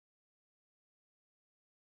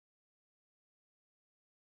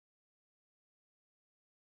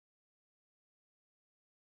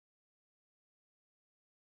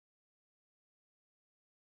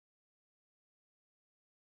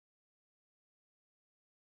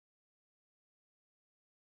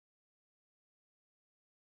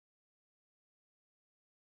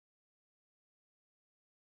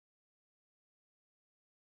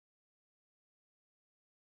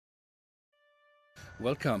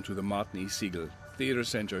Welcome to the Martinez Segal Theatre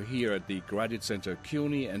Center here at the Graduate Center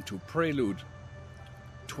CUNY and to Prelude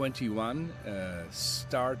 21,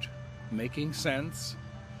 Start Making Sense.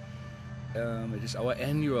 It is our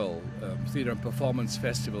annual theater and performance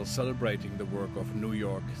festival celebrating the work of New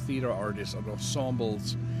York theater artists and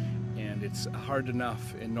ensembles, and it's hard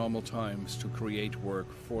enough in normal times to create work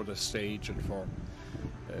for the stage and for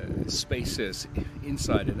spaces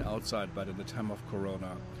inside and outside, but in the time of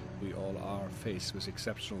Corona we all are faced with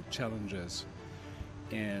exceptional challenges,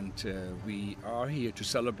 and we are here to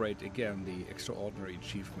celebrate again the extraordinary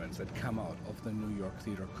achievements that come out of the New York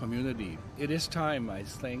theater community. It is time, I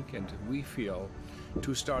think, and we feel,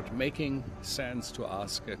 to start making sense, to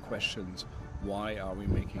ask questions. Why are we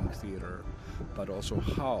making theater? But also,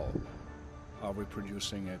 how are we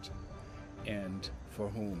producing it, and for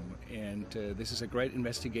whom? And this is a great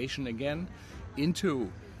investigation again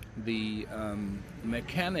into the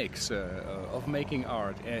mechanics of making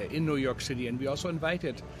art in New York City. And we also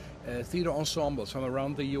invited theater ensembles from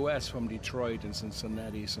around the US, from Detroit and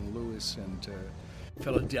Cincinnati, St. Louis and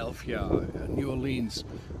Philadelphia, New Orleans,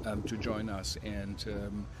 to join us. And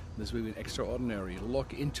this will be an extraordinary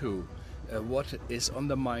look into what is on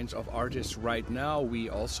the minds of artists right now. We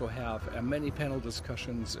also have many panel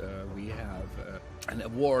discussions. We have an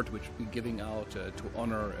award which we're giving out to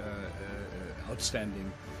honor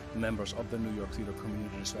outstanding members of the New York theater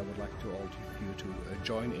community. So I would like to all of you to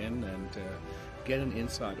join in and get an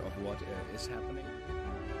insight of what is happening.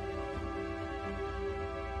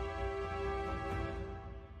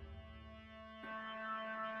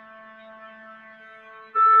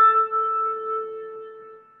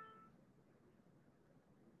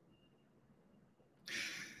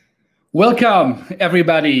 Welcome,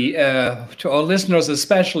 everybody, to our listeners,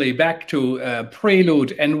 especially back to Prelude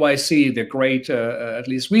NYC, the great, at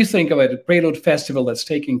least we think of it, a Prelude festival that's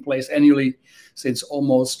taking place annually since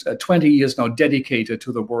almost 20 years now, dedicated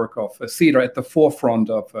to the work of theater at the forefront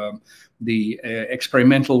of the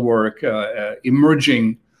experimental work,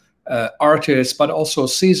 emerging artists, but also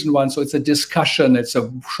season one. So it's a discussion, it's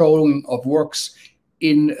a showing of works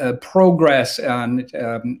in progress,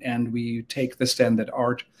 and we take the stand that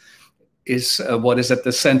art is what is at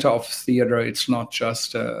the center of theater. It's not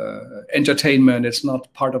just entertainment. It's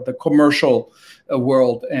not part of the commercial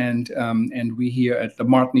world. And we here at the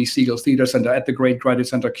Martinez Segal Theatre Center at the great Graduate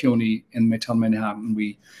Center CUNY in Midtown Manhattan,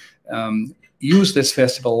 we use this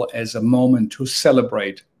festival as a moment to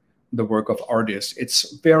celebrate the work of artists.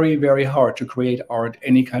 It's very, very hard to create art,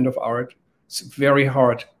 any kind of art. It's very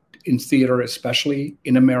hard in theater, especially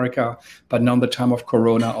in America, but now in the time of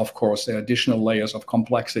Corona, of course, there are additional layers of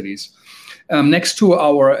complexities. Next to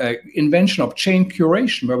our invention of chain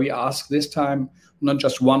curation, where we ask this time not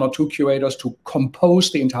just one or two curators to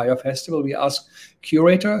compose the entire festival, we ask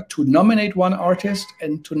curator to nominate one artist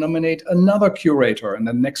and to nominate another curator, and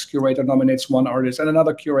the next curator nominates one artist and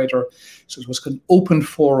another curator. So it was an open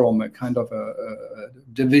forum, a kind of a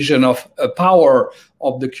division of power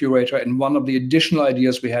of the curator. And one of the additional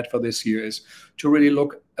ideas we had for this year is to really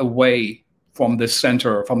look away from the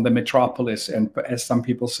center, from the metropolis, and as some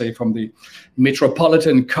people say, from the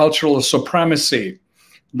metropolitan cultural supremacy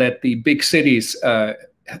that the big cities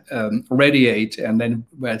radiate. And then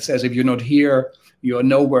it says, if you're not here, you're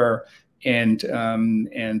nowhere, and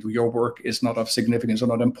your work is not of significance or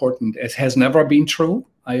not important. It has never been true,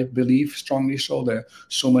 I believe strongly so. There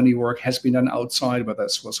so many work has been done outside, whether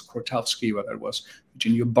it was Krotowski, whether it was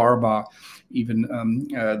Virginia Barba, even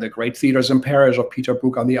the great theaters in Paris of Peter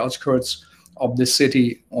Brook on the outskirts of the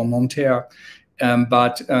city on Nanterre.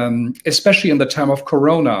 But especially in the time of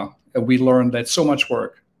Corona, we learned that so much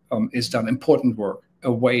work is done, important work,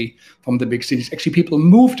 away from the big cities. Actually, people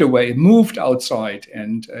moved away, moved outside.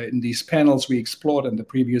 And in these panels we explored in the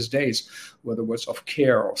previous days, whether it was of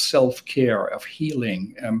care, of self-care, of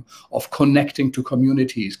healing, of connecting to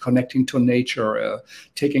communities, connecting to nature,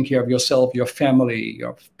 taking care of yourself, your family,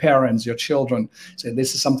 your parents, your children. So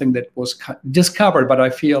this is something that was discovered, but I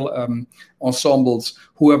feel ensembles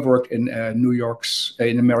who have worked in New York's,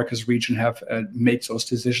 in America's region have made those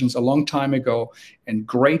decisions a long time ago, and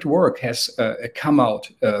great work has come out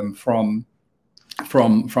from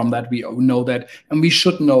that. We know that, and we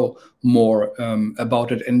should know more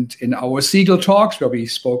about it. And in our Segal Talks, where we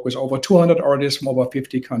spoke with over 200 artists from over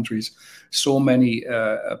 50 countries, so many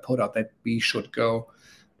put out that we should go.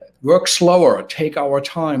 Work slower, take our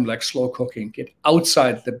time, like slow cooking, get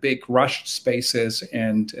outside the big rushed spaces.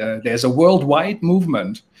 And there's a worldwide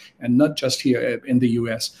movement, and not just here in the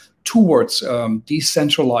US, towards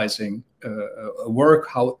decentralizing work.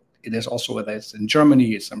 How it is also, whether it's in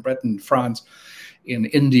Germany, it's in Britain, France, in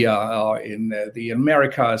India, or in the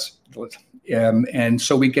Americas, And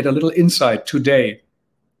so we get a little insight today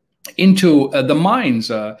into the minds,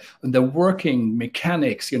 the working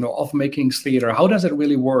mechanics, of making theater. How does it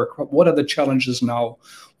really work? What are the challenges now?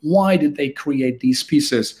 Why did they create these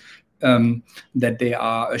pieces that they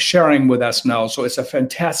are sharing with us now? So it's a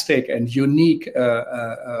fantastic and unique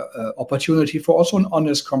opportunity for also an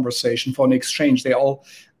honest conversation, for an exchange. They all,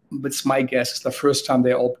 it's my guess, it's the first time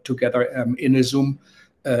they're all together in a Zoom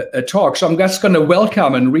talk. So I'm just going to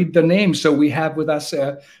welcome and read the names. So we have with us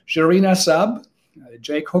Sherrine, Azab,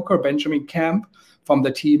 Jake Hooker, Benjamin Camp from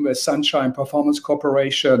the team Sunshine Performance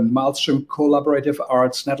Corporation, Maelstrom Collaborative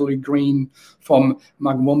Arts, Natalie Greene from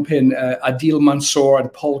Mugwumpin, Adil, Mansoor,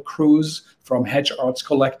 and Paul Kruse from Hedge Arts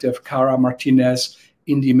Collective, Carra, Martinez,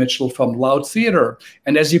 Indee Mitchell from Loud Theater.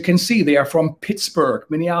 And as you can see, they are from Pittsburgh,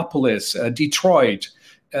 Minneapolis, Detroit,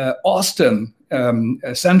 Austin,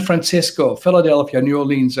 San Francisco, Philadelphia, New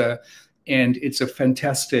Orleans, and it's a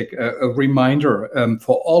fantastic reminder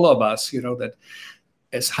for all of us, that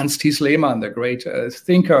as Hans Thies Lehmann, the great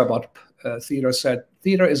thinker about theater, said,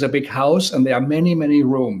 theater is a big house and there are many, many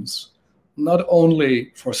rooms, not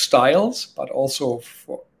only for styles, but also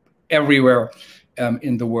for everywhere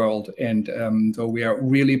in the world. And so we are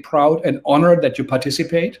really proud and honored that you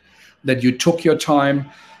participate, that you took your time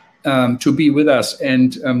to be with us.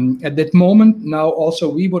 And at that moment now also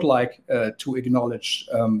we would like to acknowledge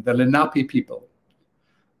the Lenape people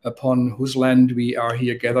upon whose land we are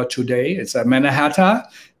here gathered today. It's a Mannahatta,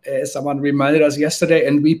 as someone reminded us yesterday,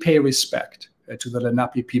 and we pay respect to the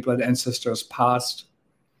Lenape people and ancestors past,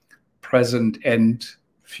 present, and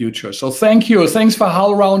future. So thank you. Thanks for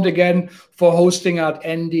HowlRound again for hosting out,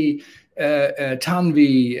 Andy,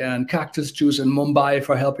 Tanvi, and Cactus Juice in Mumbai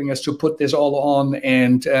for helping us to put this all on.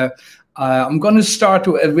 And I'm going to start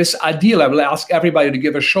with Adil. I will ask everybody to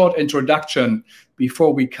give a short introduction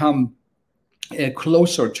before we come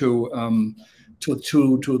closer to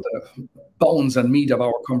the bones and meat of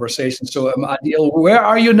our conversation. So Adil, where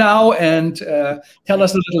are you now? And tell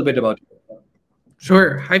us a little bit about you.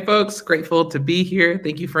 Sure. Hi, folks. Grateful to be here.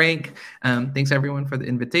 Thank you, Frank. Thanks, everyone, for the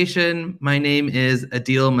invitation. My name is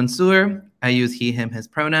Adil Mansoor. I use he, him, his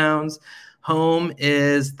pronouns. Home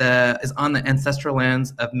is on the ancestral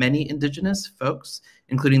lands of many indigenous folks,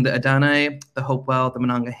 including the Adane, the Hopewell, the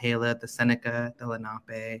Monongahela, the Seneca, the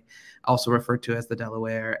Lenape, also referred to as the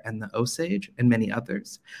Delaware, and the Osage, and many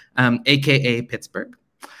others, aka Pittsburgh.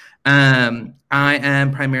 I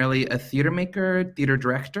am primarily a theater maker, theater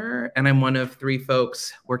director, and I'm one of 3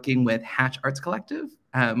 folks working with Hatch Arts Collective,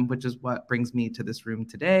 which is what brings me to this room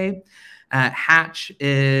today. Hatch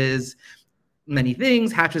is many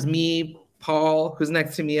things. Hatch is me, Paul, who's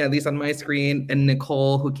next to me, at least on my screen, and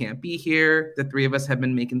Nicole, who can't be here. The 3 of us have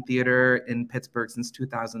been making theater in Pittsburgh since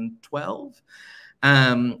 2012.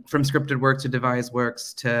 From scripted work to devised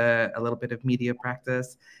works to a little bit of media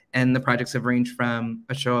practice. And the projects have ranged from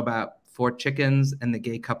a show about 4 chickens and the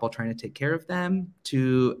gay couple trying to take care of them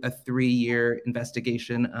to a 3-year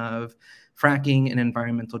investigation of fracking and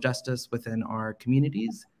environmental justice within our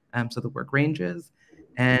communities. So the work ranges,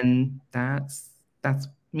 and that's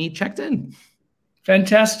me checked in.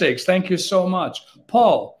 Fantastic. Thank you so much.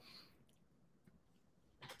 Paul.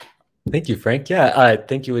 Thank you, Frank. Yeah,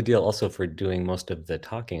 thank you, Adil, also for doing most of the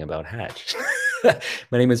talking about Hatch.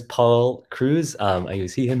 My name is Paul Kruse. I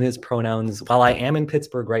use he, him, his pronouns. While I am in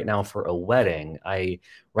Pittsburgh right now for a wedding,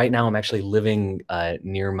 right now I'm actually living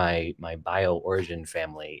near my bio-origin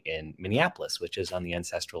family in Minneapolis, which is on the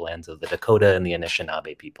ancestral lands of the Dakota and the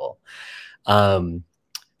Anishinaabe people.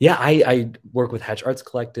 Yeah, I work with Hatch Arts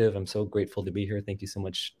Collective. I'm so grateful to be here. Thank you so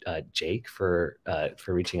much, Jake, for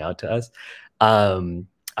reaching out to us.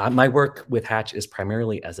 My work with Hatch is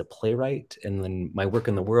primarily as a playwright, and then my work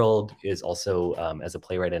in the world is also as a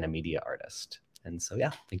playwright and a media artist. And so,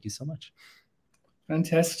 yeah, thank you so much.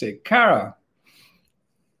 Fantastic. Carra.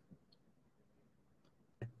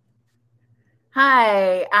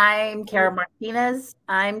 Hi, I'm Carra Martinez.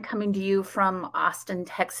 I'm coming to you from Austin,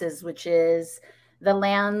 Texas, which is the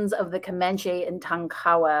lands of the Comanche and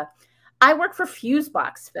Tonkawa. I work for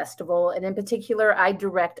Fusebox Festival, and in particular, I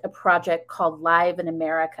direct a project called Live in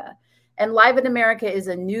America. And Live in America is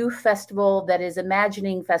a new festival that is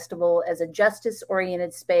imagining festival as a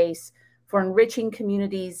justice-oriented space for enriching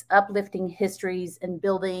communities, uplifting histories, and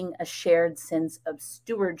building a shared sense of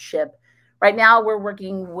stewardship. Right now, we're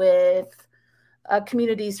working with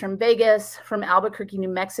communities from Vegas, from Albuquerque, New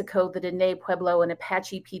Mexico, the Dene Pueblo and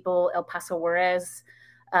Apache people, El Paso Juarez,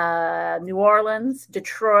 New Orleans,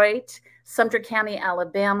 Detroit, Sumter County,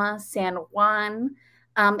 Alabama, San Juan,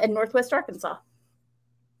 and Northwest Arkansas.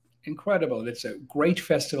 Incredible. It's a great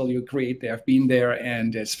festival you create there. I've been there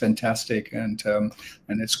and it's fantastic. And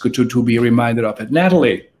it's good to be reminded of it.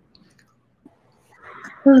 Natalie.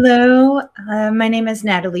 Hello, my name is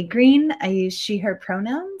Natalie Greene. I use she, her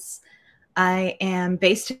pronouns. I am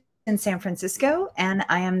based in San Francisco, and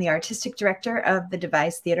I am the artistic director of the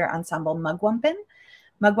devised theater ensemble Mugwumpin.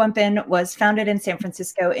 Mugwumpin was founded in San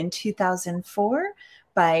Francisco in 2004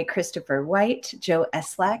 by Christopher White, Joe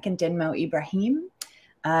Eslak, and Dinmo Ibrahim.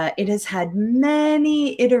 It has had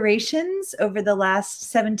many iterations over the last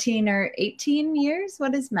 17 or 18 years.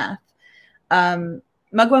 What is math?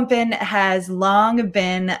 Mugwumpin has long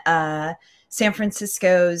been San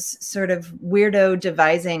Francisco's sort of weirdo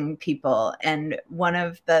devising people. And one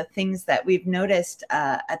of the things that we've noticed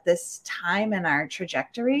at this time in our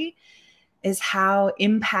trajectory is how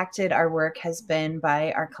impacted our work has been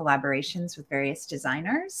by our collaborations with various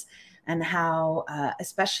designers, and how,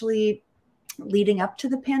 especially leading up to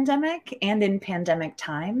the pandemic and in pandemic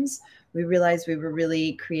times, we realized we were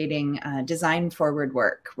really creating design forward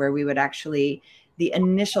work where we would actually, the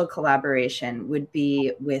initial collaboration would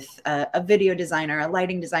be with a video designer, a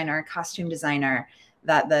lighting designer, a costume designer,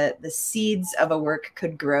 that the seeds of a work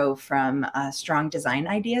could grow from strong design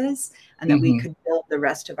ideas, and that we could build the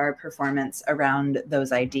rest of our performance around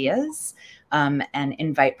those ideas, and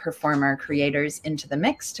invite performer creators into the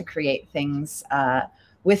mix to create things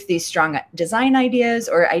with these strong design ideas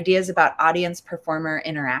or ideas about audience performer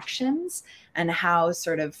interactions, and how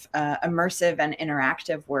sort of immersive and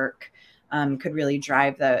interactive work could really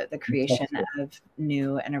drive the creation of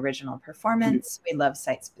new and original performance. We love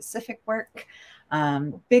site-specific work.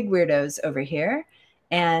 Big weirdos over here.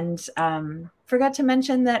 And forgot to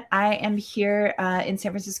mention that I am here in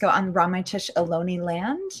San Francisco on Ramaytush Ohlone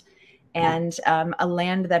land, and a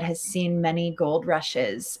land that has seen many gold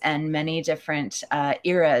rushes and many different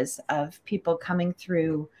eras of people coming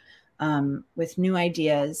through with new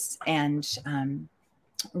ideas. And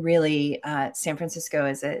really, San Francisco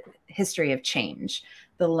is a history of change.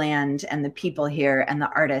 The land and the people here and the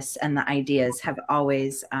artists and the ideas have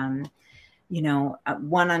always, you know,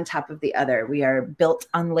 one on top of the other. We are built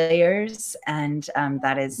on layers, and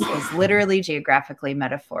that is literally, geographically,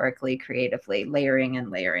 metaphorically, creatively, layering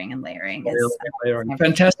and layering and layering.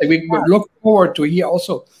 Fantastic. We look forward to hear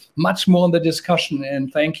also much more in the discussion.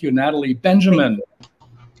 And thank you, Natalie. Benjamin.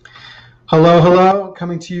 Hello, hello.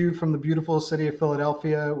 Coming to you from the beautiful city of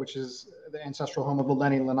Philadelphia, which is the ancestral home of the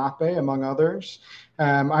Lenni Lenape, among others.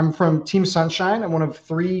 I'm from Team Sunshine. I'm one of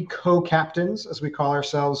 3 co-captains, as we call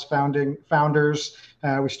ourselves, founders.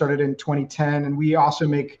 We started in 2010, and we also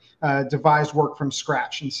make devised work from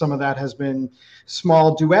scratch. And some of that has been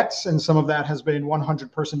small duets, and some of that has been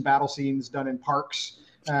 100-person battle scenes done in parks.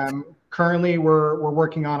 Currently, we're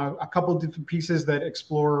working on a couple of different pieces that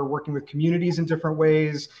explore working with communities in different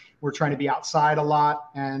ways. We're trying to be outside a lot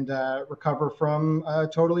and recover from a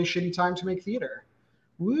totally shitty time to make theater.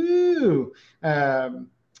 Woo! Yeah,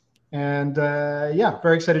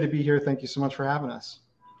 very excited to be here. Thank you so much for having us.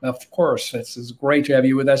 Of course, it's great to have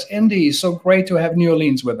you with us. Indee, so great to have New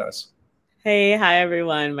Orleans with us. Hey, hi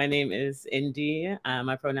everyone. My name is Indee.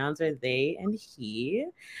 My pronouns are they and he.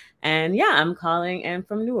 And yeah, I'm calling in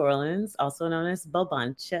from New Orleans, also known as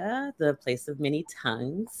Bobancha, the place of many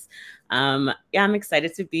tongues. Yeah, I'm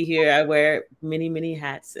excited to be here. I wear many, many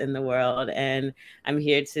hats in the world, and I'm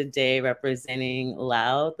here today representing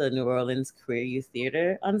LOUD, the New Orleans Queer Youth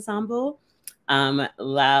Theater Ensemble.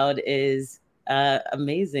 LOUD is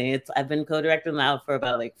amazing. I've been co-directing LOUD for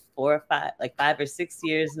about like 5 or 6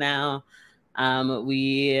 years now.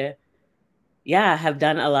 We have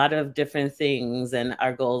done a lot of different things, and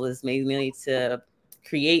our goal is mainly to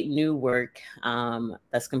create new work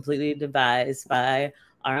that's completely devised by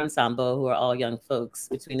our ensemble, who are all young folks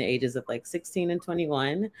between the ages of like 16 and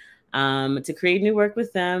 21, to create new work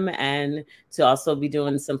with them, and to also be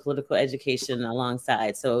doing some political education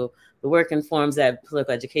alongside. So the work informs that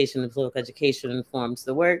political education, and political education informs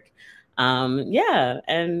the work.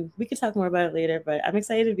 And we can talk more about it later, but I'm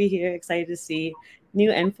excited to be here, excited to see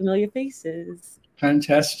new and familiar faces.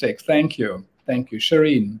 Fantastic. Thank you. Thank you.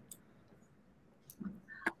 Sherrine.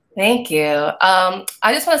 Thank you. I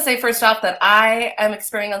just want to say first off that I am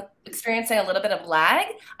experiencing a little bit of lag.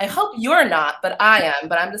 I hope you're not, but I am,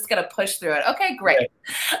 but I'm just going to push through it. Okay, great.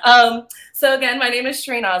 So again, my name is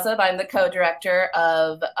Sherrine Azab. I'm the co-director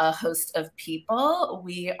of A Host of People.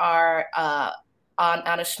 We are on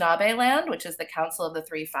Anishinaabe land, which is the Council of the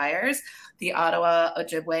Three Fires, the Ottawa,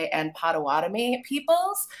 Ojibwe, and Potawatomi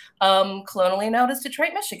peoples, colonially known as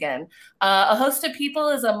Detroit, Michigan. A Host of People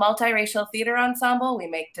is a multiracial theater ensemble. We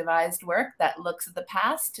make devised work that looks at the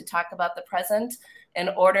past to talk about the present in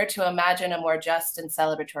order to imagine a more just and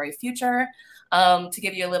celebratory future. To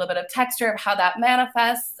give you a little bit of texture of how that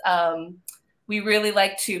manifests, we really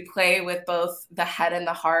like to play with both the head and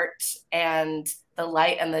the heart and the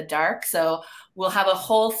light and the dark. So we'll have a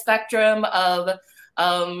whole spectrum of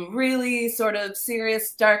really sort of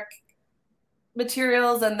serious, dark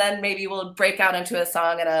materials, and then maybe we'll break out into a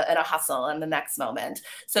song and a hustle in the next moment.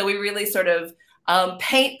 So we really sort of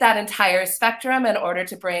paint that entire spectrum in order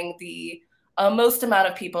to bring the most amount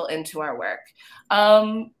of people into our work.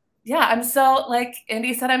 Yeah, I'm so, like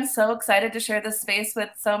Indee said, I'm so excited to share this space with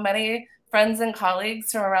so many friends and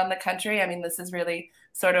colleagues from around the country. I mean, this is really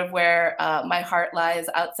sort of where my heart lies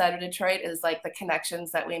outside of Detroit, is like the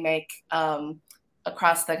connections that we make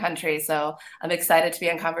across the country. So I'm excited to be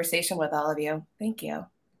in conversation with all of you. Thank you.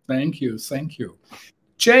 Thank you. Thank you.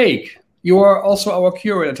 Jake, you are also our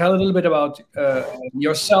curator. Tell a little bit about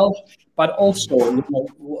yourself, but also, you know,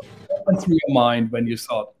 what went through your mind when you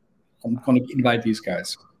thought, I'm going to invite these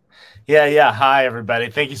guys? Yeah. Hi, everybody.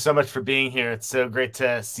 Thank you so much for being here. It's so great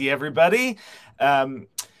to see everybody.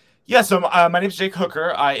 So my name is Jake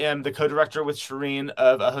Hooker. I am the co-director with Sherrine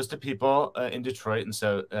of A Host of People in Detroit. And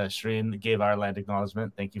so Sherrine gave our land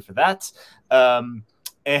acknowledgement. Thank you for that.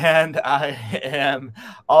 And I am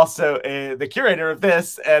also the curator of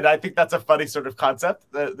this. And I think that's a funny sort of concept,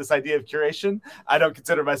 this idea of curation. I don't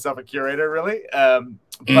consider myself a curator, really.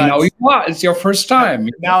 But no, you are. It's your first time.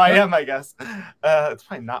 Now I am, I guess. It's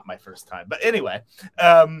probably not my first time. But anyway,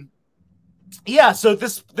 yeah, so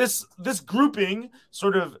this grouping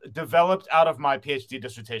sort of developed out of my PhD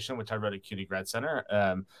dissertation, which I wrote at CUNY Grad Center.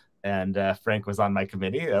 And Frank was on my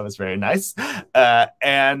committee. That was very nice. So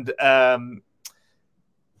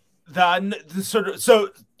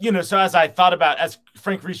as I thought about, as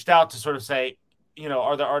Frank reached out to sort of say, you know,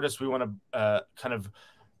 are there artists we want to kind of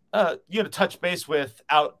touch base with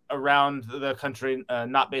out around the country,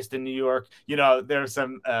 not based in New York. You know, there's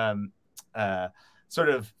some sort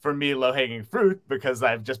of, for me, low-hanging fruit, because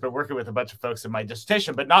I've just been working with a bunch of folks in my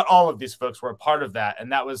dissertation, but not all of these folks were a part of that.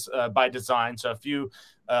 And that was by design. So a few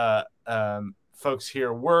folks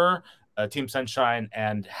here were, Team Sunshine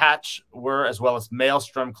and Hatch were, as well as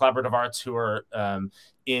Maelstrom Collaborative Arts, who are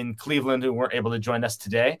in Cleveland, who weren't able to join us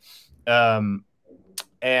today.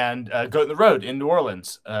 And Goat in the Road in New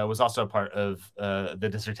Orleans was also a part of the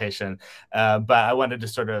dissertation. But I wanted to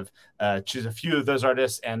sort of choose a few of those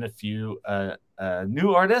artists and a few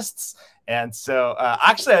new artists. And so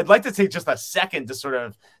actually, I'd like to take just a second to sort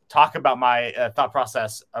of talk about my thought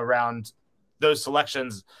process around those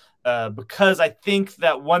selections, because I think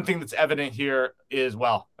that one thing that's evident here is,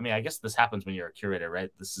 well, I mean, I guess this happens when you're a curator,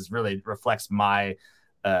 right? This is really reflects my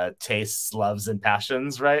tastes, loves, and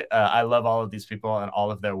passions, right? I love all of these people and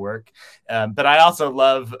all of their work. But I also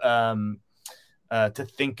love to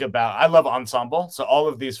think about, I love ensemble. So all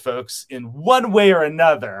of these folks in one way or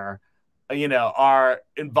another, you know, are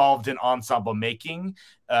involved in ensemble making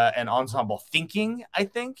and ensemble thinking, I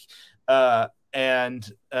think. And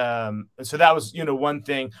so that was, you know, one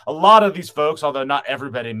thing. A lot of these folks, although not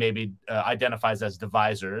everybody maybe identifies as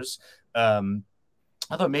devisers,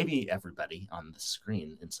 although maybe everybody on the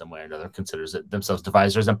screen in some way or another considers themselves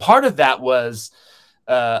devisers. And part of that was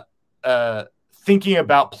thinking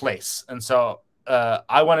about place. And so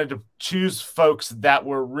I wanted to choose folks that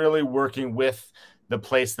were really working with the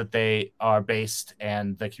place that they are based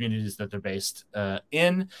and the communities that they're based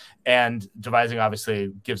in. And devising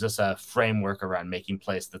obviously gives us a framework around making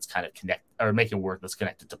place that's kind of making work that's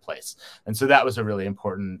connected to place. And so that was a really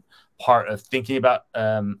important part of thinking about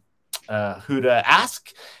who to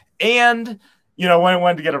ask, and you know, when I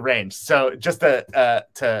wanted to get a range. So just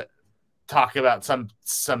to talk about some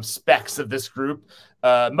specs of this group,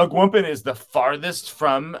 Mugwumpin is the farthest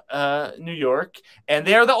from New York, and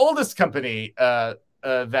they are the oldest company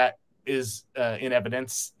that is in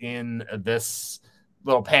evidence in this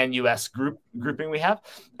little pan-US grouping we have.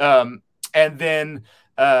 And then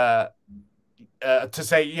to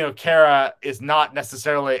say, you know, Carra is not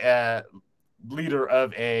necessarily a leader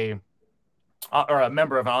of or a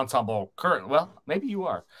member of an ensemble current. Well, maybe you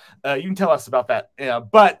are. You can tell us about that.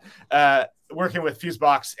 But working with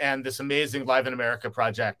Fusebox and this amazing Live in America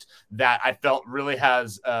project that I felt really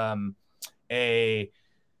has a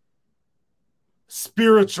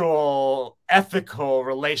spiritual, ethical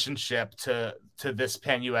relationship to this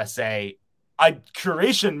Pan-USA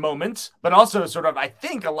curation moment, but also sort of, I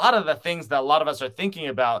think, a lot of the things that a lot of us are thinking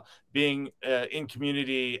about being in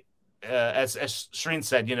community, as Sherrine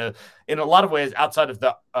said, you know, in a lot of ways outside of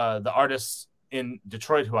the artists in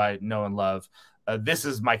Detroit who I know and love, this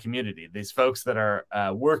is my community. These folks that are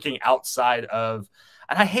working outside of,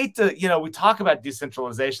 and I hate to, we talk about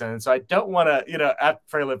decentralization. And so I don't want to, at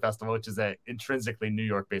Prelude Festival, which is a intrinsically New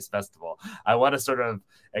York-based festival, I want to sort of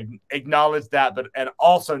acknowledge that, and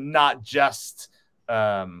also not just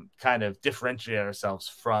kind of differentiate ourselves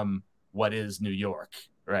from what is New York,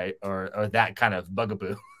 right? Or that kind of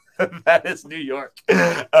bugaboo. That is New York.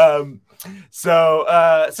 So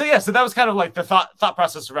that was kind of like the thought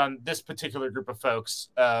process around this particular group of folks.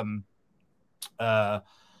 Okay.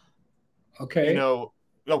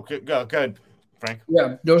 Okay, go ahead, Frank.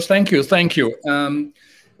 Yeah, those. Thank you. Jake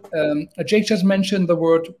just mentioned the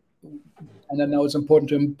word, and I know it's important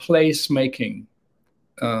to him, placemaking.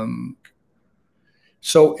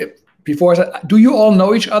 So before that, do you all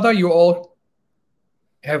know each other? You all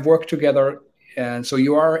have worked together, and so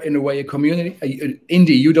you are in a way a community.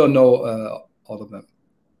 Indee, you don't know all of them,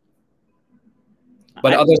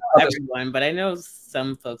 but others, everyone. But I know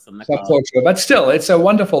some folks on the call. Folks, but still, it's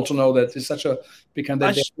wonderful to know that it's such a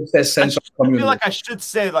sense of community. I feel like I should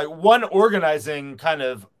say, like, one organizing kind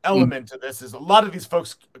of element to this is a lot of these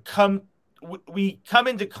folks we come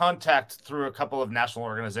into contact through a couple of national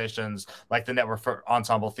organizations like the Network for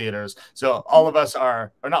Ensemble Theaters. So all of us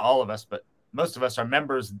are, or not all of us, but most of us are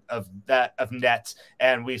members of NET,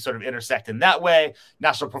 and we sort of intersect in that way.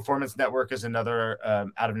 National Performance Network is another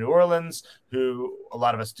out of New Orleans, who a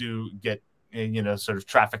lot of us do get, sort of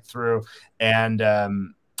traffic through. And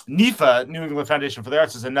NEFA, New England Foundation for the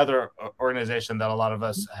Arts, is another organization that a lot of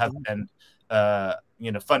us have been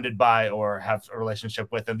funded by or have a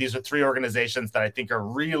relationship with. And these are three organizations that I think are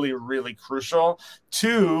really, really crucial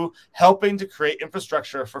to helping to create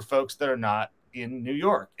infrastructure for folks that are not in New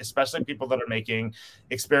York, especially people that are making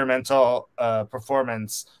experimental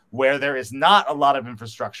performance where there is not a lot of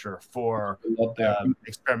infrastructure for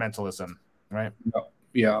experimentalism, right?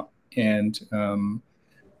 Yeah, and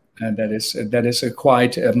that is a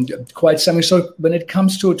quite something. So when it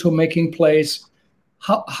comes to making plays,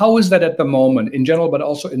 how is that at the moment in general, but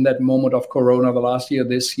also in that moment of Corona, the last year,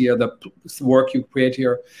 this year, the work you create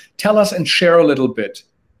here? Tell us and share a little bit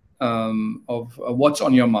of what's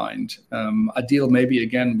on your mind. Adil, maybe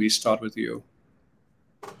again, we start with you.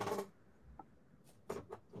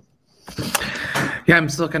 Yeah, I'm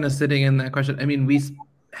still kind of sitting in that question. I mean,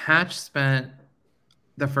 Hatch spent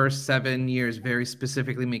the first 7 years very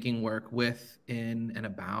specifically making work with, in, and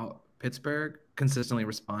about Pittsburgh, consistently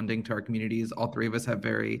responding to our communities. All three of us have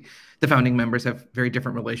the founding members have very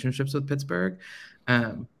different relationships with Pittsburgh.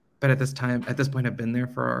 But at this point, I've been there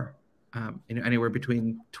for anywhere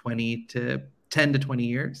between 10 to 20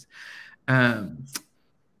 years. The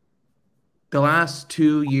last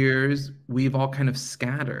 2 years, we've all kind of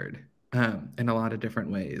scattered in a lot of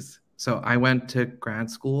different ways. So I went to grad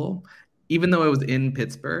school. Even though I was in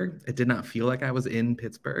Pittsburgh, it did not feel like I was in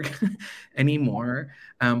Pittsburgh anymore.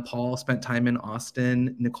 Paul spent time in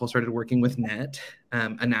Austin. Nicole started working with NET,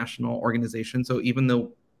 a national organization. So even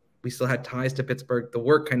though we still had ties to Pittsburgh, the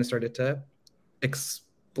work kind of started to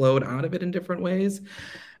explode out of it in different ways.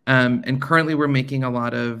 And currently we're making a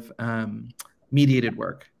lot of mediated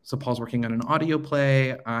work. So Paul's working on an audio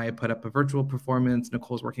play. I put up a virtual performance.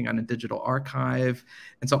 Nicole's working on a digital archive.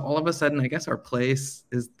 And so all of a sudden, I guess our place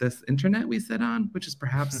is this internet we sit on, which is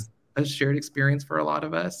perhaps a shared experience for a lot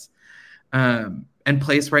of us. And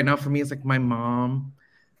place right now for me is like my mom,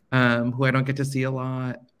 who I don't get to see a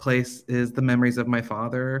lot. Place is the memories of my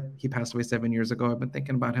father. He passed away 7 years ago. I've been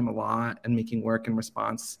thinking about him a lot and making work in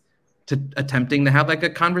response to attempting to have like a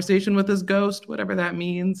conversation with his ghost, whatever that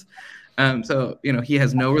means. So, he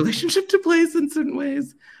has no relationship to place in certain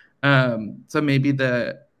ways. So maybe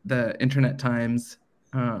the internet times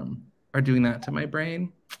are doing that to my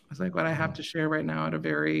brain. It's like what I have to share right now at a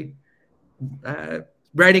very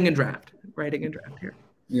writing and draft here.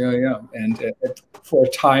 Yeah. And for a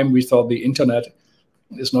time, we thought the internet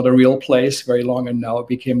is not a real place very long, and now it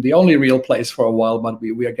became the only real place for a while, but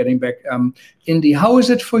we are getting back. Indee, how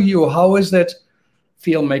is it for you? How is that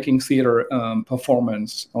filmmaking, theater,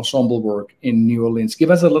 performance, ensemble work in New Orleans? Give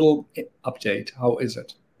us a little update. How is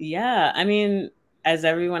it? Yeah, I mean, as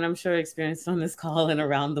everyone I'm sure experienced on this call and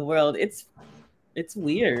around the world, it's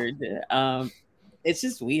weird. It's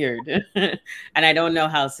just weird. And I don't know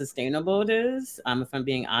how sustainable it is, if I'm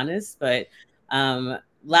being honest, but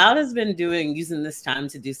Loud has been using this time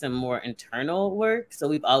to do some more internal work. So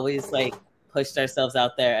we've always pushed ourselves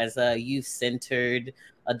out there as a youth-centered,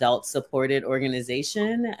 adult-supported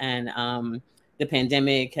organization. And the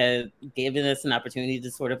pandemic has given us an opportunity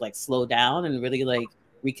to sort of slow down and really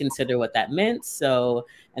reconsider what that meant. So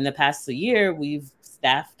in the past year, we've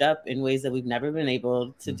staffed up in ways that we've never been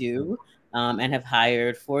able to do, and have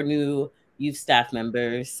hired 4 new youth staff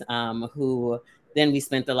members who then we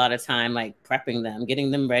spent a lot of time like prepping them,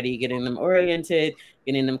 getting them ready, getting them oriented,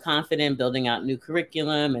 getting them confident, building out new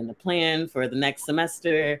curriculum and the plan for the next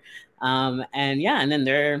semester. And then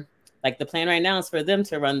they're like, the plan right now is for them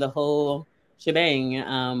to run the whole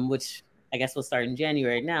shebang, which I guess will start in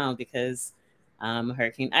January now because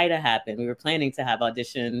Hurricane Ida happened. We were planning to have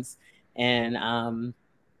auditions in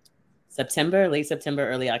September, late September,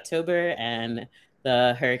 early October, and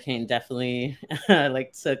the hurricane definitely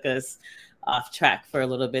like took us off track for a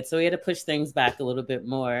little bit. So we had to push things back a little bit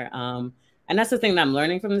more. And that's the thing that I'm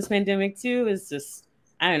learning from this pandemic too, is just,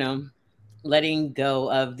 I don't know, letting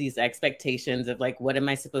go of these expectations of like, what am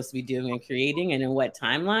I supposed to be doing and creating and in what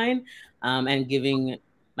timeline, and giving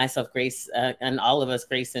myself grace and all of us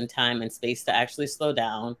grace and time and space to actually slow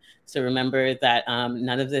down, to remember that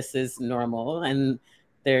none of this is normal and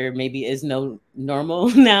there maybe is no normal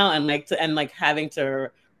now, and like having to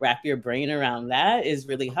wrap your brain around that is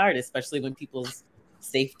really hard, especially when people's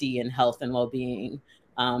safety and health and well-being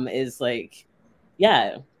is like,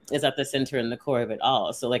 is at the center and the core of it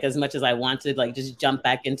all. So like, as much as I want to like just jump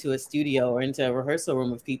back into a studio or into a rehearsal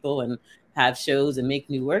room with people and have shows and make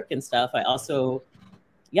new work and stuff, I also,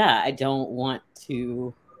 I don't want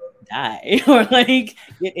to die or like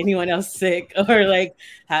get anyone else sick or like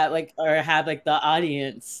have the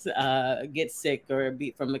audience get sick or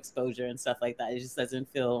be from exposure and stuff like that. It just doesn't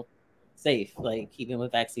feel safe, like even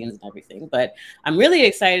with vaccines and everything. But I'm really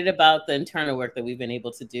excited about the internal work that we've been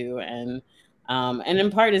able to do, and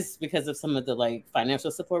in part is because of some of the like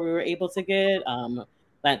financial support we were able to get,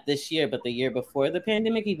 not this year but the year before the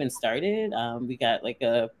pandemic even started. We got like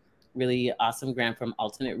a really awesome grant from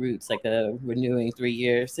Alternate Roots, like a renewing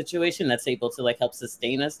 3-year situation that's able to like help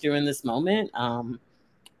sustain us during this moment.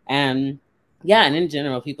 And in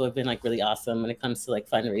general, people have been like really awesome when it comes to like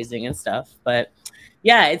fundraising and stuff. But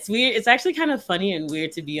it's weird. It's actually kind of funny and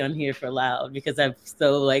weird to be on here for Loud, because I've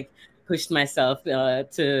so like pushed myself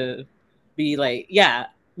to be like,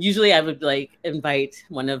 usually I would like invite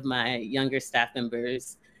one of my younger staff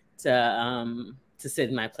members to sit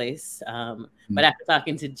in my place. But after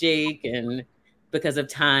talking to Jake and because of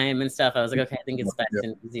time and stuff, I was like, okay, I think it's best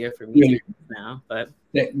and easier for me to do now. But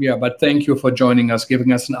but thank you for joining us,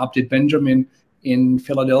 giving us an update. Benjamin in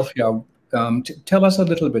Philadelphia, tell us a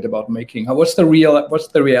little bit about making. What's the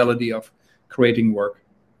reality of creating work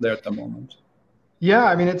there at the moment? Yeah,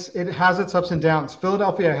 I mean, it has its ups and downs.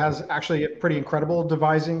 Philadelphia has actually a pretty incredible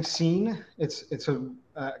devising scene. It's a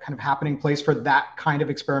kind of happening place for that kind of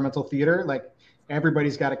experimental theater. Like,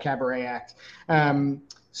 everybody's got a cabaret act.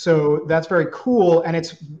 So that's very cool. And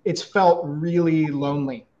it's felt really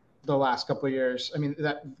lonely the last couple of years. I mean,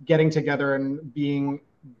 that getting together and being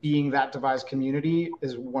that devised community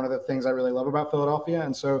is one of the things I really love about Philadelphia.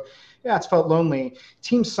 And so, it's felt lonely.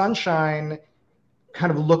 Team Sunshine kind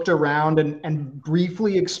of looked around and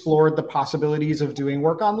briefly explored the possibilities of doing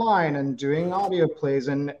work online and doing audio plays.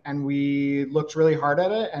 And we looked really hard at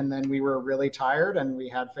it. And then we were really tired and we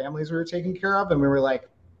had families we were taking care of. And we were like,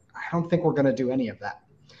 I don't think we're going to do any of that.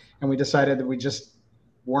 And we decided that we just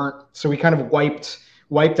weren't. So we kind of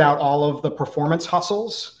wiped out all of the performance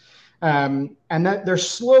hustles. And that they're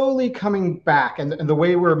slowly coming back. And the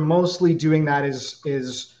way we're mostly doing that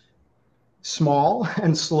is small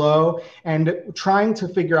and slow and trying to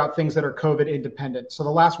figure out things that are COVID independent. So the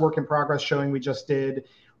last work in progress showing we just did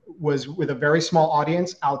was with a very small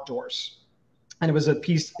audience outdoors. And it's a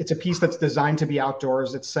piece that's designed to be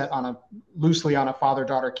outdoors. It's set loosely on a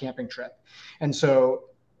father-daughter camping trip. And so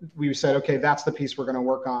we said, okay, that's the piece we're going to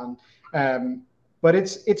work on. But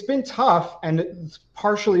it's been tough, and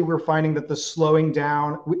partially we're finding that the slowing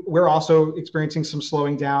down, we're also experiencing some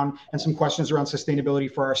slowing down and some questions around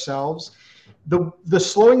sustainability for ourselves. The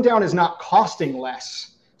slowing down is not costing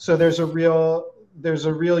less. So there's a real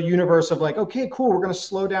universe of like, okay, cool, we're going to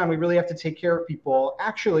slow down. We really have to take care of people.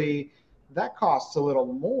 Actually, that costs a little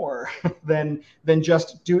more than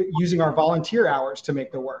just using our volunteer hours to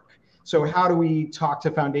make the work. So how do we talk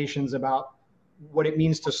to foundations about what it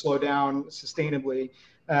means to slow down sustainably?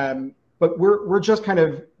 But we're just kind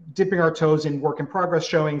of dipping our toes in work in progress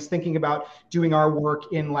showings, thinking about doing our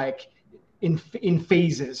work in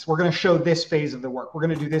phases. We're going to show this phase of the work. We're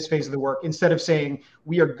going to do this phase of the work, instead of saying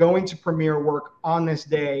we are going to premiere work on this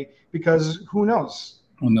day, because who knows?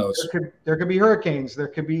 Who knows? There could be hurricanes. There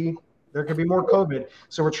could be more COVID.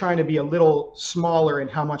 So we're trying to be a little smaller in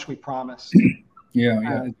how much we promise.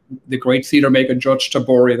 The great theater maker George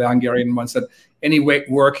Tabori, the Hungarian one, said any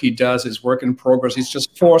work he does is work in progress. He's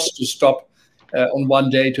just forced to stop on one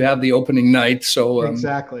day to have the opening night. So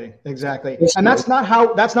exactly, and that's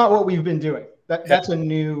not what we've been doing. That's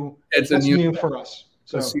new for us.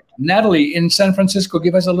 So, Natalie, in San Francisco,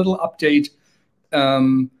 give us a little update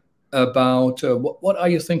about what are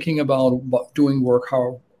you thinking about doing work?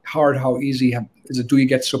 How hard, how easy is it? Do you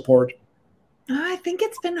get support? Oh, I think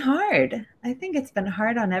it's been hard. I think it's been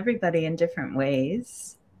hard on everybody in different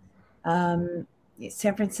ways.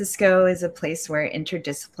 San Francisco is a place where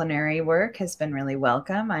interdisciplinary work has been really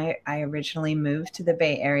welcome. I originally moved to the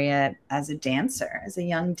Bay Area as a dancer, as a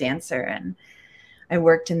young dancer, and I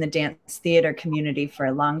worked in the dance theater community for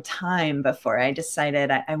a long time before I decided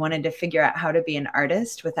I wanted to figure out how to be an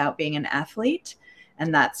artist without being an athlete.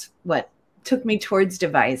 And that's what took me towards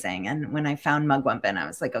devising. And when I found Mugwumpin, I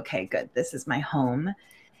was like, okay, good, this is my home.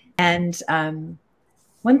 And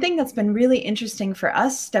one thing that's been really interesting for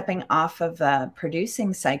us stepping off of the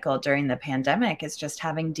producing cycle during the pandemic is just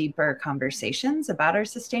having deeper conversations about our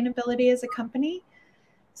sustainability as a company.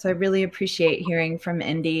 So I really appreciate hearing from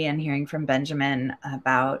Indee and hearing from Benjamin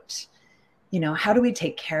about, how do we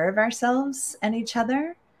take care of ourselves and each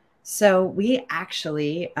other? So we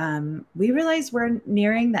actually, we realize we're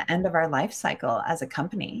nearing the end of our life cycle as a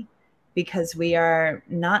company because we are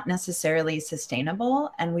not necessarily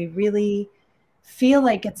sustainable, and we really feel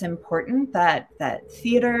like it's important that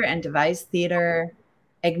theater and devised theater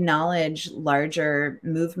acknowledge larger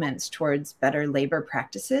movements towards better labor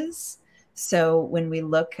practices. So when we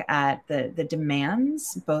look at the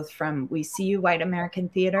demands, both from We See You White American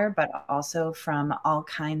Theater, but also from all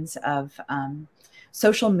kinds of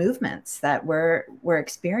social movements that we're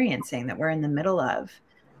experiencing, that we're in the middle of,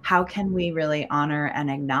 how can we really honor and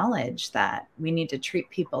acknowledge that we need to treat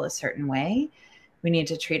people a certain way? We need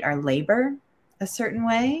to treat our labor a certain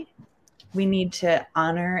way. We need to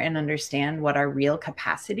honor and understand what our real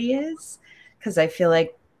capacity is. Because I feel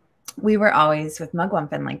like we were always with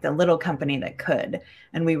Mugwumpin like the little company that could.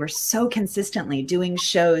 And we were so consistently doing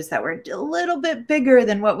shows that were a little bit bigger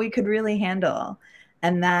than what we could really handle.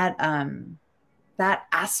 And that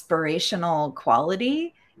aspirational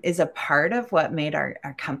quality is a part of what made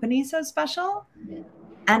our company so special.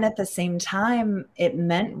 And at the same time, it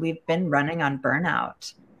meant we've been running on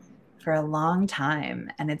burnout for a long time.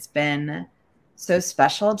 And it's been so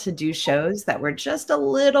special to do shows that were just a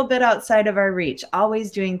little bit outside of our reach, always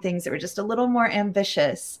doing things that were just a little more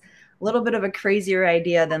ambitious, a little bit of a crazier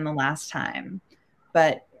idea than the last time.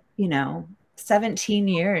 But, 17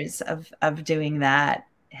 years of doing that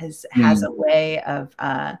has a way of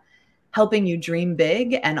helping you dream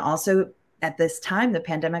big. And also at this time, the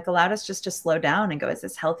pandemic allowed us just to slow down and go, is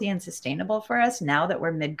this healthy and sustainable for us now that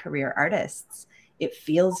we're mid-career artists? It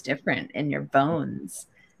feels different in your bones.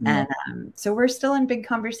 And so we're still in big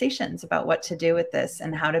conversations about what to do with this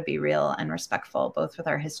and how to be real and respectful, both with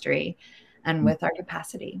our history and with our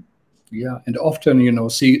capacity. Yeah, and often,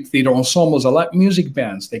 see theater ensembles are like music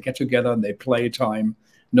bands. They get together and they play time.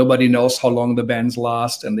 Nobody knows how long the bands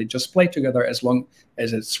last, and they just play together as long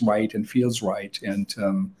as it's right and feels right. And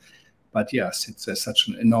but yes, it's such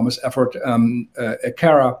an enormous effort.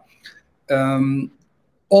 Carra,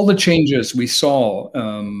 all the changes we saw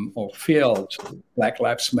or felt, Black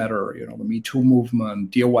Lives Matter, the Me Too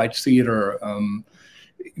movement, Dear White Theater.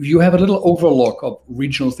 You have a little overlook of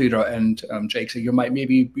regional theater, and Jake, so you might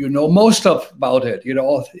maybe most about it.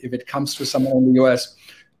 If it comes to someone in the US,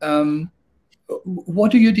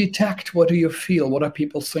 what do you detect? What do you feel? What are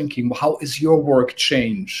people thinking? How is your work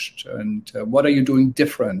changed, and what are you doing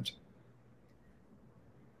different?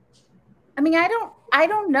 I mean, I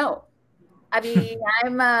don't know. I mean,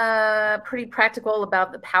 I'm pretty practical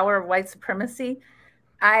about the power of white supremacy.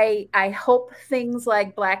 I hope things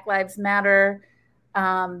like Black Lives Matter,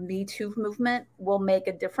 Me Too movement will make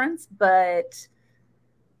a difference. But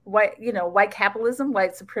white capitalism,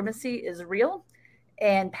 white supremacy is real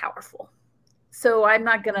and powerful. So I'm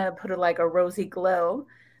not gonna put it like a rosy glow.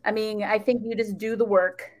 I mean, I think you just do the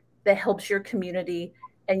work that helps your community,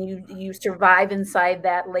 and you survive inside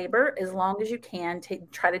that labor as long as you can.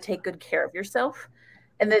 Try to take good care of yourself,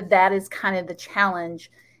 and that is kind of the challenge.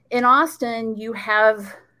 In Austin, you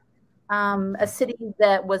have a city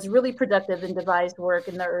that was really productive in devised work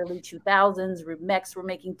in the early 2000s. Rumex were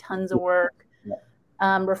making tons of work.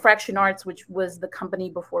 Refraction Arts, which was the company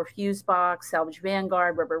before Fusebox, Salvage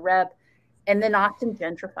Vanguard, Rubber Rep, and then Austin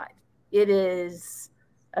gentrified. It is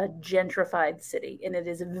a gentrified city, and it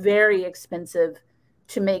is very expensive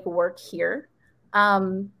to make work here.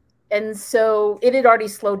 And so it had already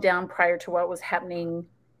slowed down prior to what was happening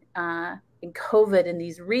in COVID and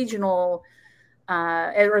these regional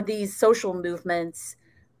or these social movements.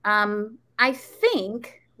 I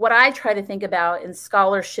think what I try to think about in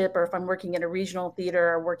scholarship, or if I'm working in a regional theater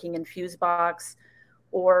or working in Fusebox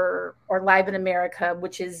or Live in America,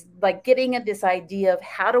 which is like getting at this idea of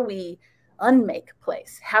how do we unmake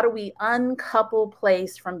place? How do we uncouple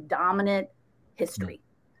place from dominant history?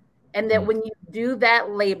 And that when you do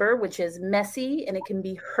that labor, which is messy and it can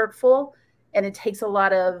be hurtful and it takes a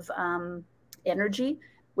lot of energy,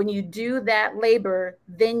 when you do that labor,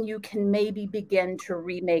 then you can maybe begin to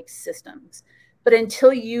remake systems. But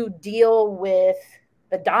until you deal with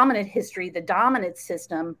the dominant history, the dominant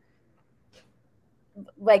system,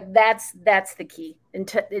 like that's the key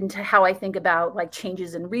into how I think about like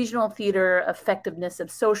changes in regional theater, effectiveness of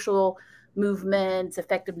social movements,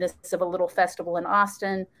 effectiveness of a little festival in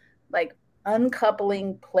Austin, like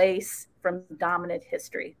uncoupling place from dominant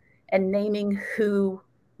history and naming who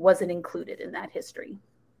wasn't included in that history.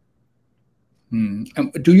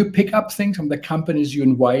 Do you pick up things from the companies you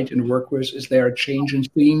invite and work with? Is there a change in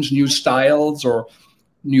themes, new styles, or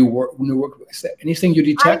new work? Is there anything you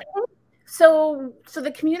detect? So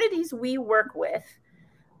the communities we work with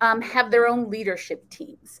have their own leadership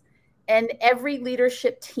teams. And every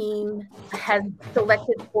leadership team has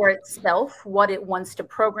selected for itself what it wants to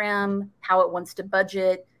program, how it wants to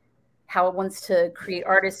budget, how it wants to create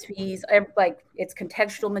artist fees, like its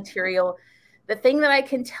contextual material. The thing that I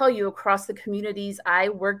can tell you across the communities I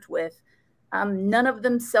worked with, none of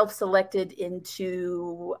them self-selected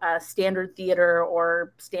into standard theater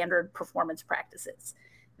or standard performance practices.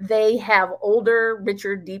 They have older,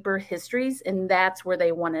 richer, deeper histories, and that's where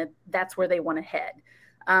they want to head.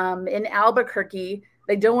 In Albuquerque,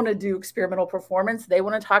 they don't want to do experimental performance. They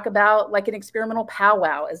want to talk about like an experimental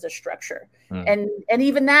powwow as a structure. And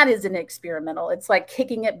even that isn't experimental. It's like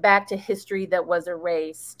kicking it back to history that was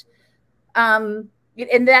erased. And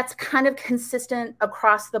that's kind of consistent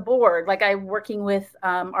across the board. Like I'm working with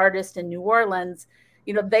artists in New Orleans,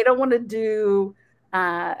 you know, they don't want to do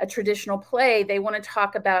a traditional play. They want to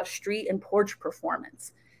talk about street and porch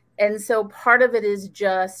performance. And so part of it is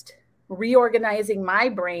just reorganizing my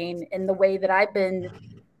brain in the way that I've been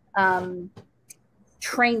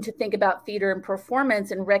trained to think about theater and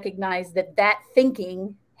performance and recognize that that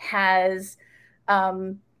thinking has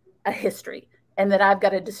a history and that I've got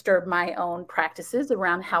to disturb my own practices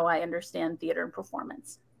around how I understand theater and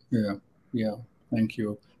performance. Yeah. Thank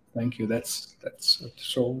you. That's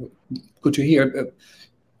so good to hear.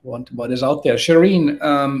 What is out there? Sherrine,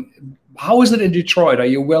 how is it in Detroit? Are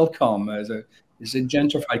you welcome? Is it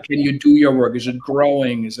gentrified? Can you do your work? Is it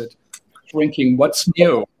growing? Is it shrinking? What's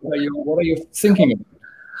new? What are you thinking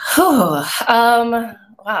about?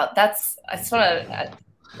 Wow, I just want to.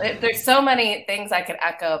 There's so many things I could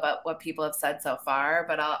echo about what people have said so far,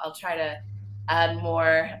 but I'll try to add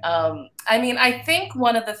more. I mean, I think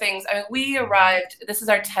one of the things, we arrived, this is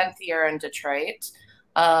our 10th year in Detroit.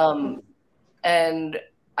 And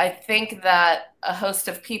I think that a host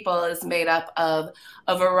of people is made up of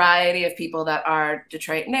a variety of people that are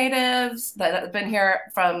Detroit natives, that have been here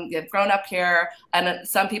have grown up here, and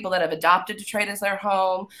some people that have adopted Detroit as their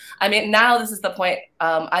home. I mean, now this is the point.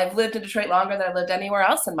 I've lived in Detroit longer than I've lived anywhere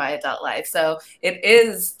else in my adult life. So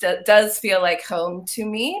it does feel like home to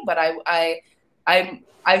me, but I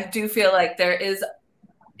do feel like it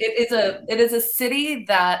is a city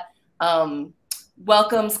that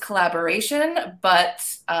welcomes collaboration, but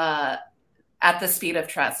at the speed of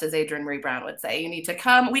trust, as Adrienne Marie Brown would say. You need to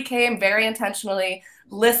come. We came very intentionally,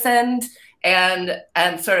 listened, and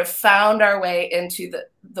sort of found our way into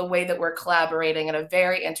the way that we're collaborating in a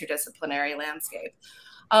very interdisciplinary landscape.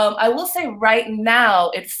 I will say right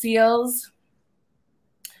now, it feels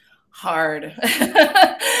hard.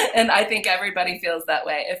 And I think everybody feels that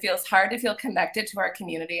way. It feels hard to feel connected to our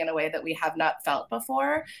community in a way that we have not felt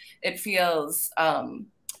before. It feels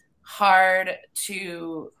hard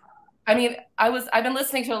to, I mean, I've been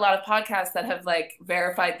listening to a lot of podcasts that have like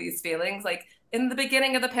verified these feelings. Like in the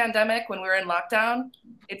beginning of the pandemic, when we were in lockdown,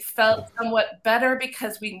 it felt somewhat better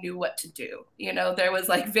because we knew what to do. You know, there was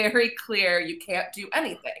like very clear, you can't do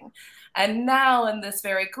anything. And now in this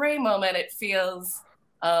very gray moment, it feels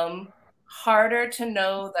harder to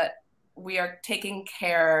know that we are taking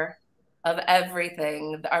care of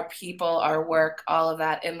everything, our people, our work, all of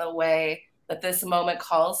that in the way that this moment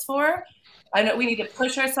calls for. I know we need to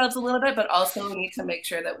push ourselves a little bit, but also we need to make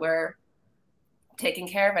sure that we're taking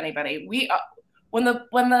care of anybody. When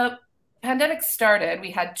the pandemic started,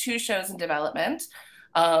 we had 2 shows in development.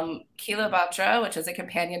 Kilo Batra, which is a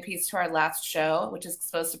companion piece to our last show, which is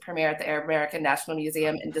supposed to premiere at the Arab American National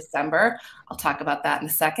Museum in December. I'll talk about that in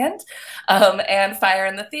a second. And Fire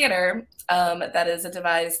in the Theater, that is a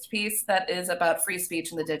devised piece that is about free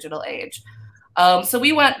speech in the digital age. So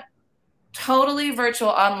we went totally virtual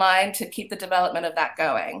online to keep the development of that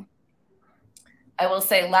going. I will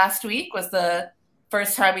say last week was the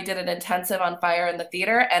first time we did an intensive on Fire in the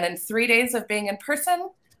Theater, and in 3 days of being in person,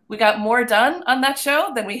 we got more done on that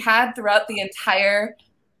show than we had throughout the entire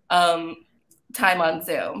time on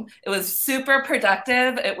Zoom. It was super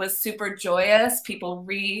productive. It was super joyous. People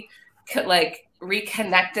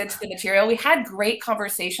reconnected to the material. We had great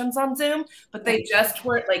conversations on Zoom, but they just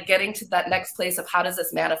weren't like getting to that next place of how does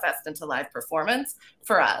this manifest into live performance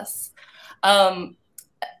for us. And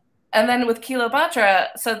then with Kilobatra,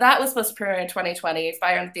 so that was supposed to premiere in 2020.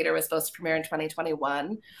 Fire in the Theater was supposed to premiere in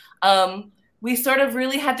 2021. We sort of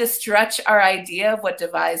really had to stretch our idea of what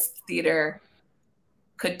devised theater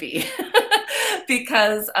could be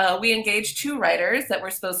because we engaged 2 writers that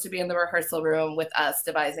were supposed to be in the rehearsal room with us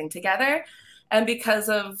devising together. And because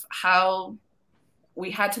of how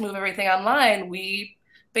we had to move everything online, we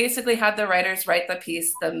basically had the writers write the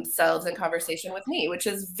piece themselves in conversation with me, which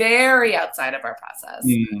is very outside of our process.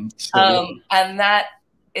 And that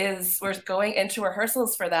is, we're going into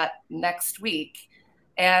rehearsals for that next week.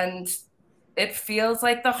 And it feels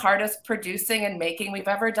like the hardest producing and making we've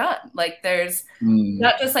ever done. Like there's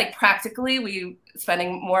not just like practically we're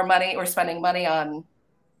spending money on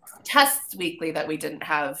tests weekly that we didn't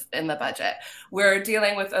have in the budget. We're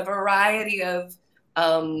dealing with a variety of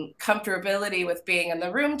comfortability with being in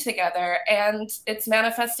the room together, and it's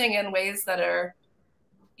manifesting in ways that are,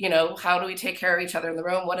 you know, how do we take care of each other in the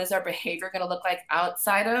room? What is our behavior going to look like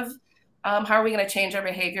outside of, how are we going to change our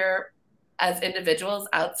behavior as individuals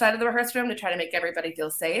outside of the rehearsal room to try to make everybody feel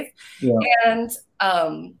safe? And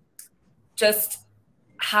just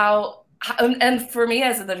and for me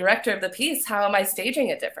as the director of the piece, how am I staging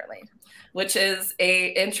it differently? Which is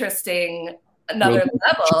another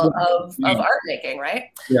level of art making, right?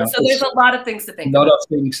 So there's a lot of things to think about.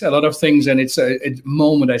 A lot of things, and it's a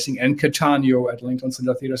moment, I think. And Catania at Lincoln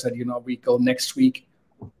Center Theater said, you know, we go next week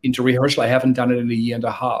into rehearsal. I haven't done it in a year and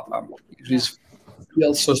a half. It just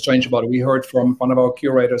feels so strange about it. We heard from one of our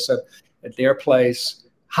curators that at their place,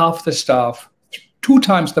 half the staff, 2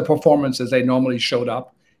 times the performances they normally showed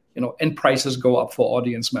up, you know, and prices go up for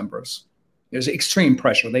audience members. There's extreme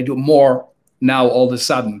pressure. They do more now all of a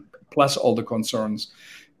sudden, plus all the concerns.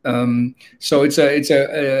 So it's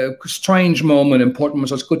a strange moment, important moment.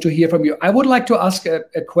 So it's good to hear from you. I would like to ask a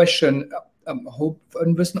question, hope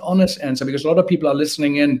with an honest answer, because a lot of people are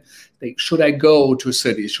listening in. Should I go to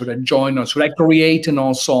cities? Should I join or should I create an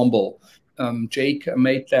ensemble? Jake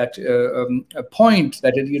made that a point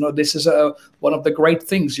that, you know, this is one of the great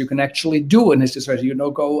things you can actually do in this society. You know,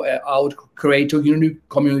 go out, create a unique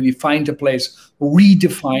community, find a place,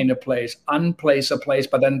 redefine a place, unplace a place,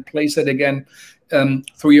 but then place it again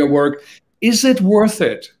through your work. Is it worth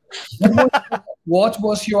it? What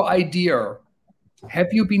was your idea? Have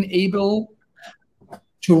you been able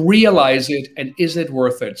to realize it, and is it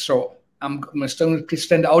worth it? So I'm going to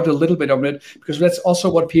stand out a little bit of it, because that's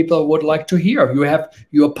also what people would like to hear.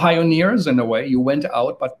 You're pioneers in a way. You went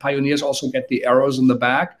out, but pioneers also get the arrows in the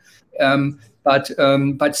back.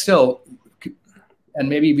 But still, and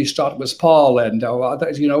maybe we start with Paul and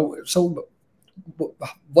others. You know, so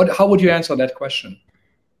how would you answer that question?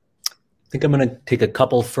 I think I'm going to take a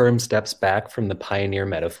couple firm steps back from the pioneer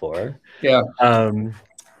metaphor. Yeah.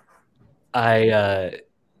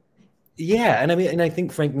 Yeah, and I mean, and I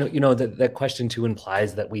think, Frank, you know, that question too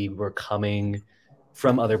implies that we were coming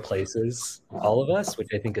from other places, all of us, which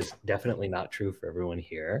I think is definitely not true for everyone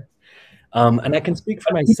here. And I can speak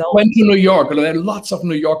for myself. Went to New York. There are lots of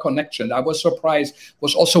New York connections. I was surprised.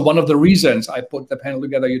 Was also one of the reasons I put the panel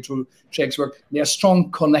together. You to Jake's work. There are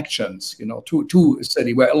strong connections, you know, to a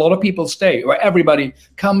city where a lot of people stay, where everybody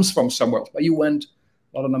comes from somewhere. But you went.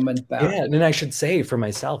 A lot of them went back. Yeah, and then I should say for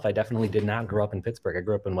myself, I definitely did not grow up in Pittsburgh. I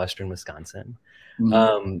grew up in Western Wisconsin.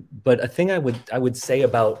 But a thing I would say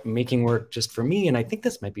about making work just for me, and I think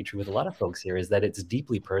this might be true with a lot of folks here, is that it's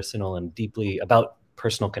deeply personal and deeply about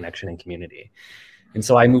personal connection and community. And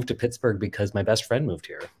so I moved to Pittsburgh because my best friend moved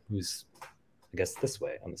here, who's, I guess, this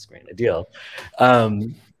way on the screen, Adil.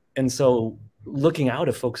 And so looking out,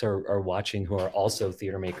 if folks are watching who are also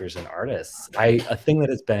theater makers and artists, a thing that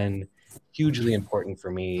has been hugely important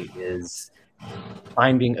for me is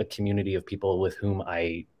finding a community of people with whom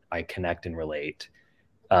I connect and relate,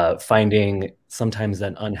 finding sometimes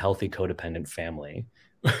an unhealthy codependent family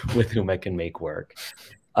with whom I can make work.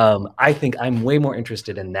 I think I'm way more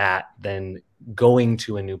interested in that than going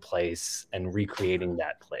to a new place and recreating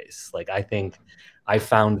that place. Like, I think I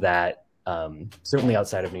found that certainly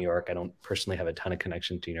outside of New York. I don't personally have a ton of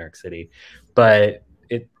connection to New York City, but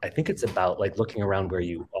I think it's about like looking around where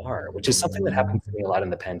you are, which is something that happened to me a lot in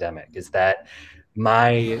the pandemic, is that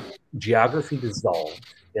my geography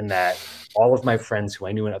dissolved in that all of my friends who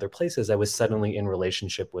I knew in other places, I was suddenly in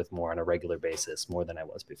relationship with more on a regular basis, more than I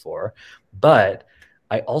was before. But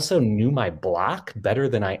I also knew my block better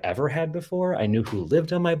than I ever had before. I knew who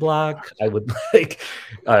lived on my block. I would like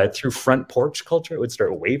through front porch culture, I would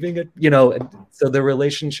start waving at, you know, and so the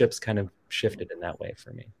relationships kind of shifted in that way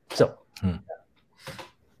for me. So.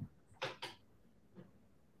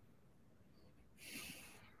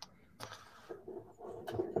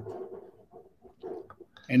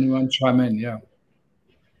 Anyone chime in? Yeah.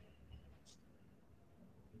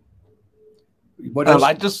 What else?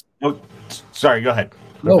 I just, sorry, go ahead.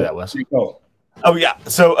 No, that was. Go. Oh yeah.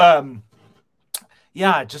 So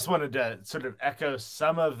yeah, I just wanted to sort of echo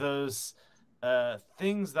some of those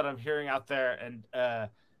things that I'm hearing out there, and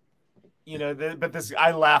you know, but this,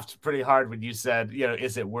 I laughed pretty hard when you said, you know,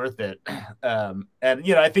 is it worth it? And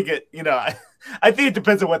you know, I think it, you know, I think it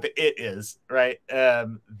depends on what the it is, right?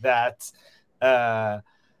 That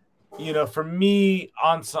you know, for me,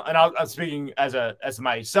 and I'm speaking as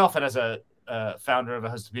myself and as a founder of a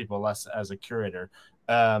host of people, less as a curator.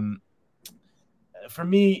 For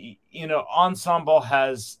me, you know, ensemble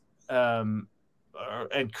has and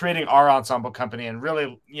creating our ensemble company and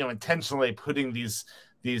really, you know, intentionally putting these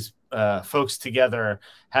folks together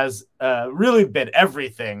has really been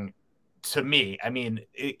everything to me. I mean,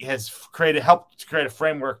 it has helped to create a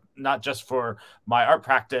framework, not just for my art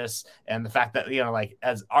practice and the fact that, you know, like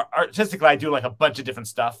as artistically, I do like a bunch of different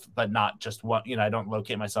stuff, but not just one, you know, I don't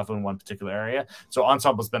locate myself in one particular area. So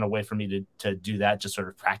ensemble's been a way for me to do that, just sort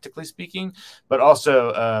of practically speaking, but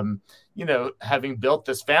also, you know, having built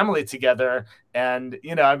this family together and,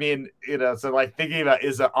 you know, I mean, you know, so like thinking about,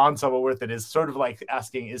 is an ensemble worth it is sort of like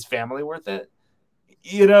asking, is family worth it?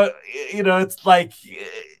 You know, it's like,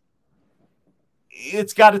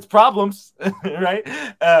 it's got its problems, right?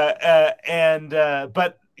 But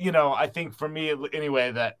you know, I think for me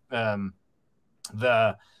anyway, that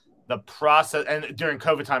the process, and during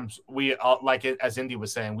COVID times, we like it, as Indee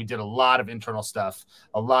was saying, we did a lot of internal stuff,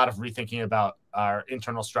 a lot of rethinking about our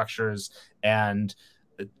internal structures, and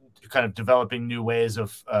kind of developing new ways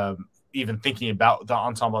of even thinking about the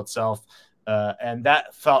ensemble itself. And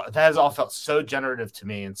that has all felt so generative to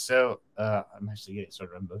me, and so I'm actually getting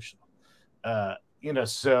sort of emotional. You know,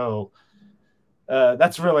 so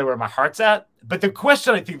that's really where my heart's at. But the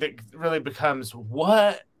question I think that really becomes,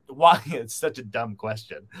 why? It's such a dumb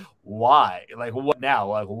question. Why? Like, what now?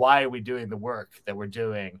 Like, why are we doing the work that we're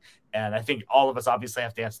doing? And I think all of us obviously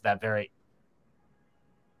have to answer that very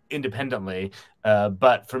independently.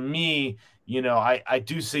 But for me, you know, I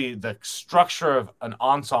do see the structure of an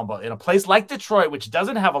ensemble in a place like Detroit, which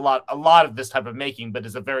doesn't have a lot of this type of making, but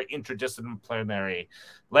is a very interdisciplinary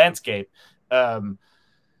landscape.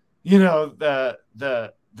 You know,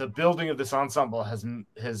 the building of this ensemble has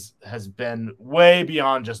been way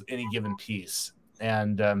beyond just any given piece.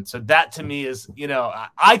 And so that to me is, you know,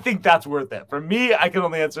 I think that's worth it. For me, I can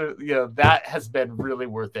only answer, you know, that has been really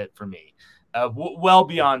worth it for me. Well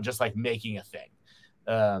beyond just like making a thing.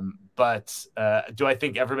 But do I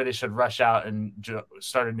think everybody should rush out and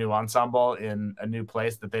start a new ensemble in a new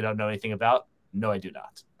place that they don't know anything about? No, I do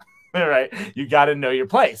not. Right? You got to know your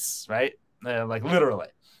place, right? Like literally.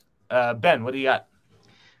 Ben, what do you got?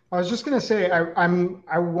 I was just going to say,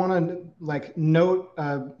 I want to like note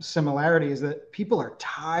similarities that people are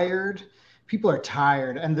tired. People are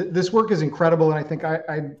tired, and this work is incredible. And I think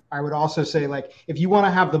I would also say, like, if you want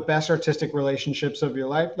to have the best artistic relationships of your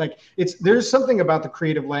life, like there's something about the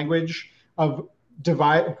creative language of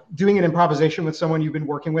doing an improvisation with someone you've been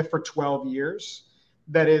working with for 12 years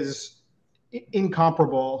that is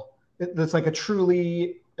incomparable. That's like a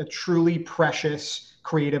truly precious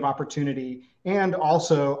creative opportunity. And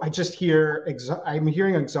also, I just I'm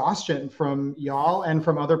hearing exhaustion from y'all and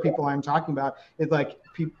from other people I'm talking about. It's like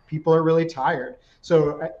people are really tired.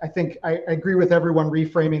 So I think I agree with everyone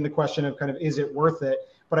reframing the question of kind of, is it worth it?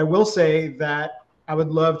 But I will say that I would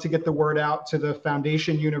love to get the word out to the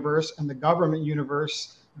foundation universe and the government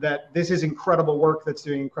universe that this is incredible work that's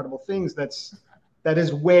doing incredible things. That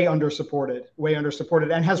is way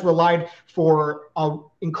undersupported, and has relied for an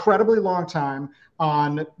incredibly long time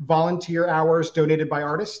on volunteer hours donated by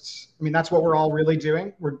artists. I mean, that's what we're all really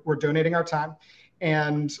doing. We're donating our time,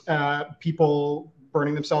 and people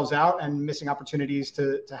burning themselves out and missing opportunities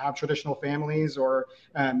to have traditional families or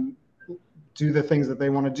do the things that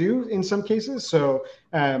they want to do in some cases. So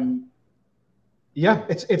yeah,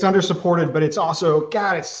 it's undersupported, but it's also,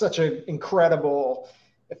 God, it's such an incredible,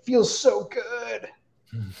 it feels so good.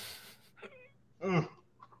 Mm.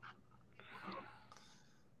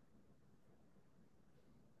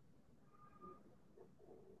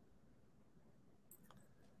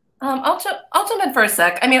 I'll jump in for a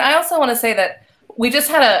sec. I mean, I also want to say that we just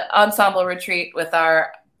had an ensemble retreat with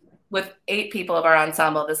 8 people of our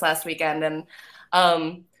ensemble this last weekend, and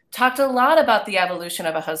talked a lot about the evolution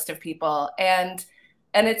of a host of people. And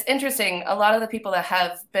it's interesting, a lot of the people that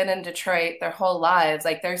have been in Detroit their whole lives,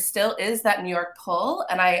 like there still is that New York pull.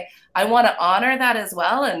 And I want to honor that as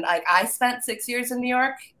well. And I spent 6 years in New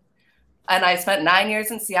York, and I spent 9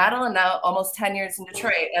 years in Seattle, and now almost 10 years in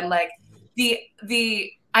Detroit. And like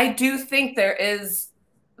I do think there is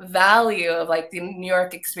value of like the New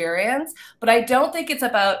York experience, but I don't think it's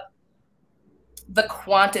about the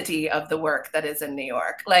quantity of the work that is in New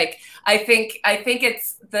York. Like, I think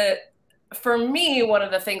it's for me, one of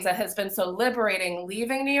the things that has been so liberating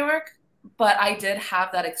leaving New York, but I did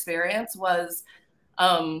have that experience, was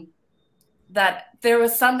that there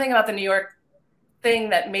was something about the New York thing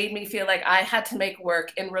that made me feel like I had to make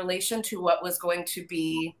work in relation to what was going to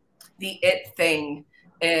be the it thing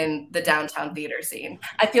in the downtown theater scene.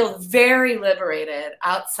 I feel very liberated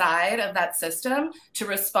outside of that system to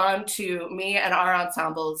respond to me and our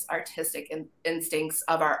ensemble's artistic instincts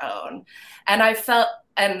of our own. And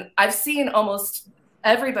I've seen almost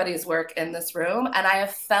everybody's work in this room, and I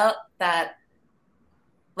have felt that,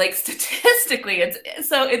 like, statistically, it's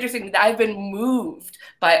so interesting that I've been moved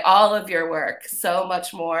by all of your work so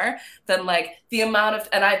much more than like the amount of,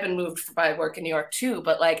 and I've been moved by work in New York too,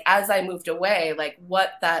 but like as I moved away, like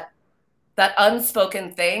what that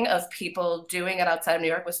unspoken thing of people doing it outside of New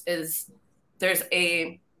York is there's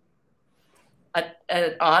an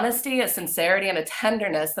honesty, a sincerity, and a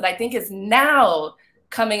tenderness that I think is now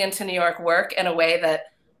coming into New York work in a way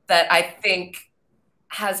that I think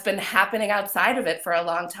has been happening outside of it for a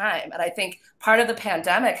long time. And I think part of the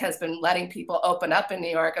pandemic has been letting people open up in New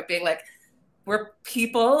York, of being like, we're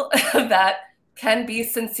people that can be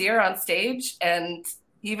sincere on stage and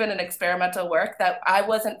even in experimental work that I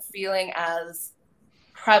wasn't feeling as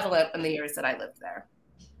prevalent in the years that I lived there.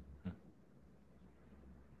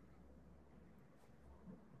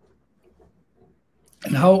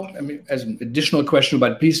 And how, I mean, as an additional question,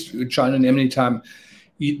 but please chime in any time,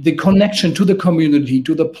 the connection to the community,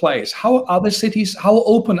 to the place. How are the cities? How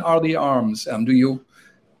open are the arms? Do you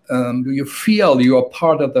feel you are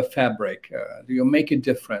part of the fabric? Do you make a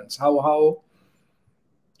difference? How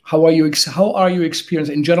are you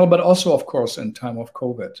experiencing in general, but also, of course, in time of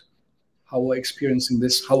COVID? How are experiencing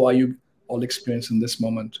this? How are you all experiencing this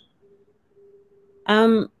moment?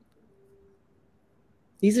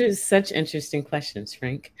 These are such interesting questions,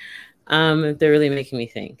 Frank. They're really making me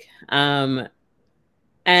think.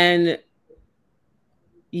 And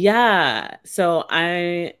yeah, so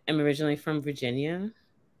I am originally from Virginia,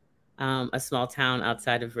 a small town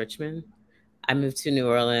outside of Richmond. I moved to New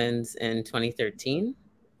Orleans in 2013.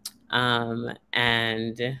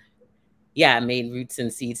 And yeah, I made roots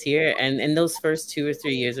and seeds here. And in those first 2 or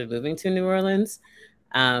 3 years of moving to New Orleans,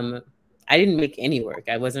 I didn't make any work.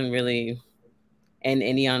 I wasn't really in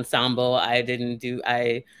any ensemble. And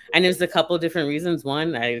there's a couple of different reasons.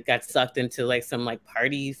 One, I got sucked into like some like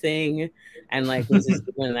party thing and like was just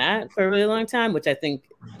doing that for a really long time, which I think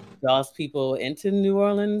draws people into New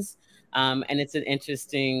Orleans. And it's an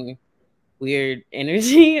interesting, weird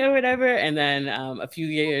energy or whatever. And then a few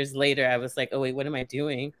years later, I was like, oh wait, what am I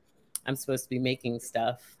doing? I'm supposed to be making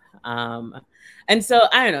stuff. And so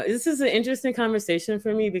I don't know, this is an interesting conversation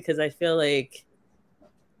for me because I feel like,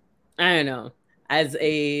 I don't know, as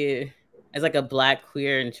like a Black,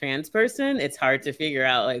 queer, and trans person, it's hard to figure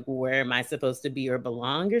out like where am I supposed to be or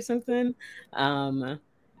belong or something. And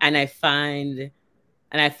I found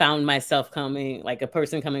myself coming, like a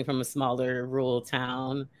person coming from a smaller rural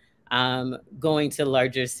town, going to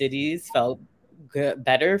larger cities felt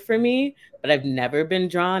better for me, but I've never been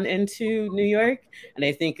drawn into New York. And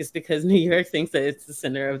I think it's because New York thinks that it's the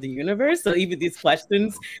center of the universe. So even these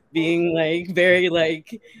questions being like very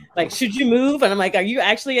like, should you move? And I'm like, are you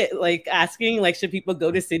actually like asking, like, should people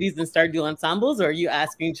go to cities and start doing ensembles? Or are you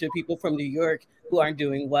asking, should people from New York who aren't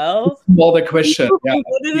doing well? Well, the question, yeah. Go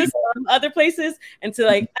to this, other places? And to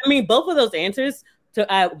like, I mean, both of those answers,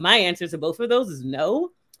 my answer to both of those is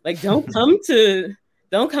no. Like, don't come to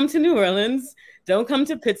New Orleans. Don't come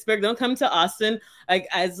to Pittsburgh. Don't come to Austin. Like,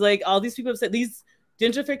 as like all these people have said, these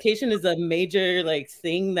gentrification is a major like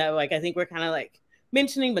thing that like I think we're kind of like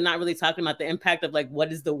mentioning, but not really talking about the impact of like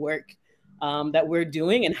what is the work that we're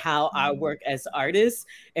doing and how our work as artists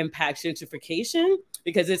impacts gentrification.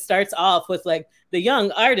 Because it starts off with like the young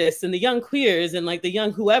artists and the young queers and like the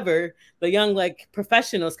young whoever, the young like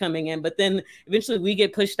professionals coming in, but then eventually we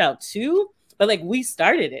get pushed out too. But like we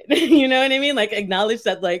started it, you know what I mean? Like acknowledge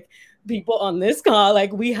that like people on this call,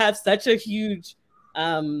 like we have such a huge,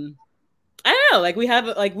 I don't know, like we have,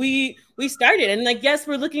 like we started and like, yes,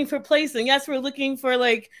 we're looking for place and yes, we're looking for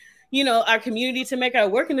like, you know, our community to make our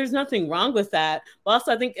work, and there's nothing wrong with that. But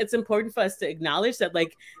also I think it's important for us to acknowledge that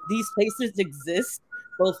like these places exist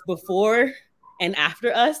both before and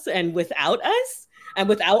after us and without us and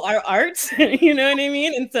without our art. You know what I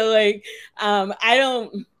mean? And so like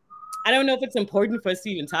I don't know if it's important for us to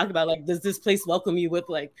even talk about like, does this place welcome you with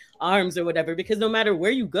like arms or whatever? Because no matter where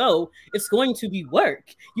you go, it's going to be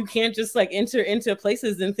work. You can't just like enter into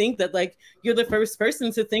places and think that like you're the first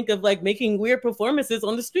person to think of like making weird performances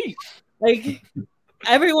on the street. Like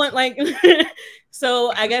everyone like,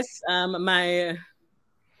 so I guess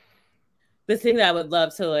the thing that I would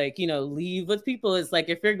love to like, you know, leave with people is like,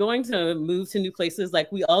 if you're going to move to new places,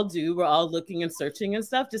 like we all do, we're all looking and searching and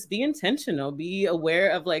stuff, just be intentional, be aware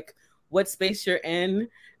of like what space you're in,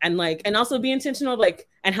 and like, and also be intentional, like,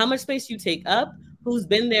 and how much space you take up, who's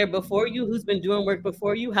been there before you, who's been doing work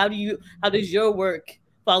before you, how does your work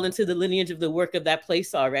fall into the lineage of the work of that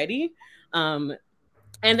place already? And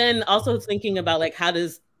then also thinking about like, how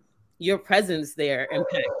does your presence there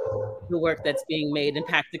impact the work that's being made,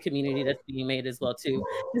 impact the community that's being made as well too.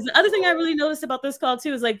 Because the other thing I really noticed about this call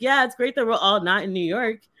too is like, yeah, it's great that we're all not in New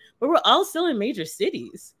York, but we're all still in major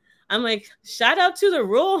cities. I'm like, shout out to the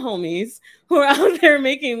rural homies who are out there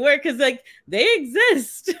making work, because like they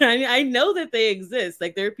exist. I know that they exist.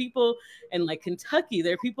 Like there are people in like Kentucky,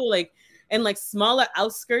 there are people like in like smaller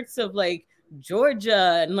outskirts of like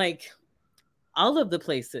Georgia and like all of the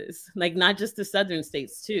places, like not just the southern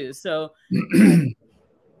states too. So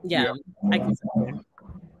yeah, I can say that.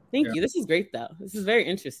 Thank you. This is great though. This is very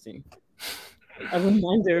interesting. A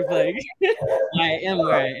reminder of like why I am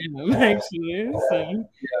where I am actually. So.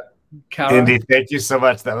 Indee, thank you so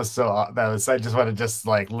much. I just want to just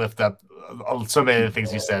like lift up so many of the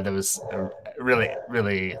things you said. That was really,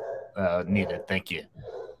 really needed. Thank you.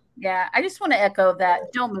 Yeah, I just want to echo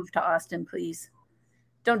that. Don't move to Austin, please.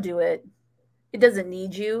 Don't do it. It doesn't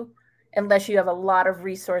need you unless you have a lot of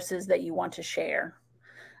resources that you want to share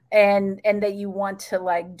and that you want to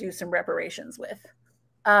like do some reparations with.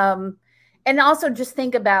 And also just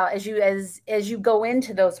think about as you go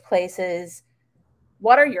into those places,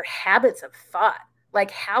 what are your habits of thought? Like,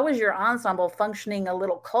 how is your ensemble functioning a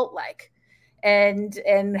little cult-like? And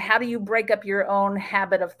how do you break up your own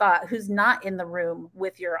habit of thought? Who's not in the room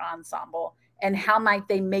with your ensemble? And how might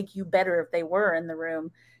they make you better if they were in the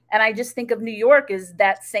room? And I just think of New York as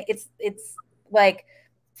that same, it's like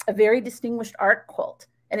a very distinguished art cult.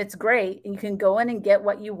 And it's great. And you can go in and get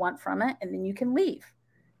what you want from it, and then you can leave.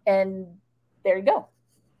 And there you go.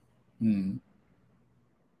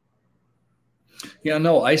 Yeah,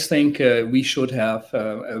 no, I think we should have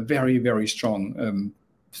a very, very strong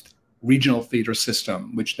regional theater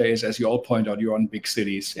system, which there is, as you all point out, you're in big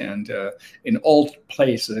cities and in all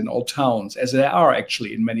places, in all towns, as there are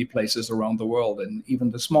actually in many places around the world, and even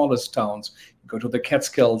the smallest towns. You go to the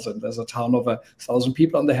Catskills and there's a town of 1,000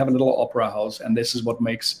 people and they have a little opera house, and this is what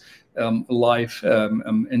makes life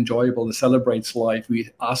enjoyable. It celebrates life. We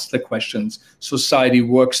ask the questions. Society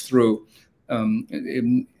works through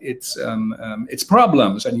its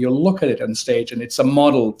problems, and you look at it on stage, and it's a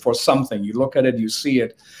model for something. You look at it, you see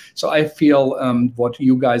it. So I feel what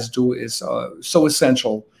you guys do is so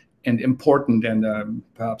essential and important. And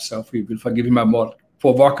perhaps we will forgive me my more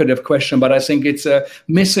provocative question, but I think it's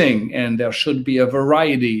missing, and there should be a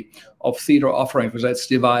variety of theater offerings, whether it's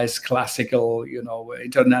devised, classical, you know,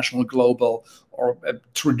 international, global, or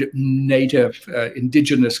native,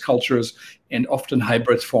 indigenous cultures, and often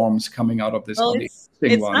hybrid forms coming out of this. Well, it's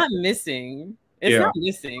not missing. It's not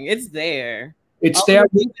missing. It's there. It's there,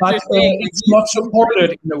 but it's not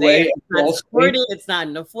supported in a way. It's not supported. It's not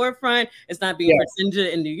in the forefront. It's not being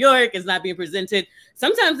presented in New York. It's not being presented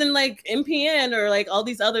sometimes in like MPN or like all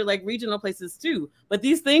these other like regional places too. But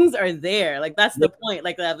these things are there. Like that's the point.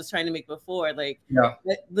 Like that I was trying to make before. Like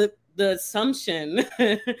the assumption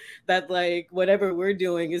that like whatever we're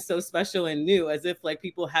doing is so special and new, as if like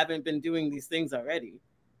people haven't been doing these things already.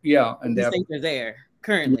 Yeah, and these things are there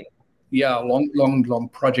currently. Yeah, long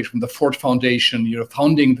project from the Ford Foundation, you know,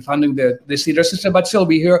 founding the theater system. But still,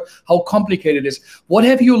 we hear how complicated it is. What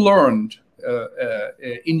have you learned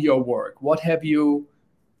in your work? What have you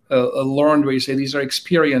learned where you say these are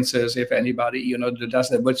experiences, if anybody, you know, does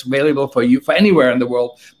that, what's available for you for anywhere in the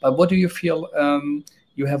world? But what do you feel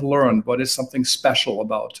you have learned? What is something special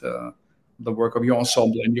about the work of your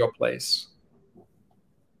ensemble in your place?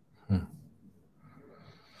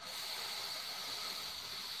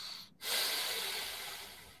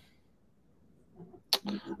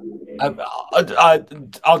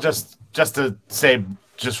 I'll just to say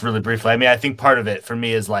just really briefly. I mean, I think part of it for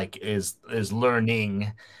me is like is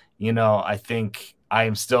learning. You know, I think I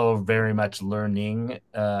am still very much learning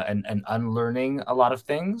and unlearning a lot of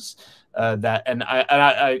things.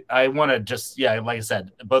 I want to just, like I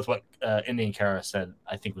said, both what indee and Carra said,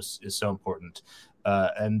 I think is so important.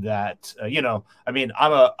 And that, I mean,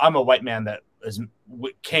 I'm a white man that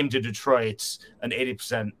came to Detroit, an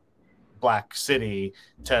 80% Black city,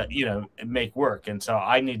 to make work, and so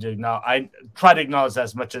I need to I try to acknowledge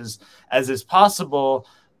as much as is possible,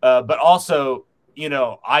 but also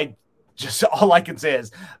I just, all I can say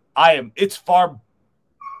is I've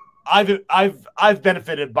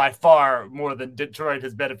benefited by far more than Detroit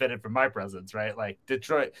has benefited from my presence, right? Like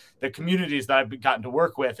Detroit, the communities that I've gotten to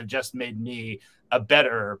work with have just made me a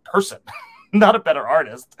better person. Not a better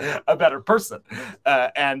artist, a better person.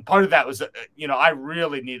 And part of that was,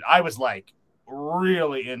 I was like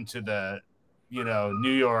really into the,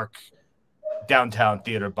 New York downtown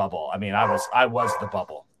theater bubble. I mean, I was the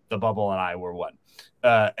bubble and I were one.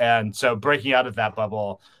 And so breaking out of that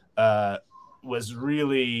bubble was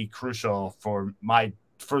really crucial for my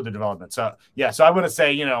further development. So, so I want to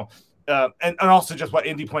say, and also just what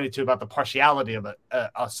indee pointed to about the partiality of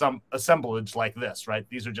some assemblage like this, right?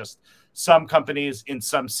 These are just some companies in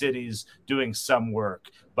some cities doing some work.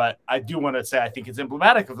 But I do want to say, I think it's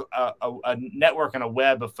emblematic of a network and a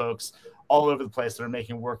web of folks all over the place that are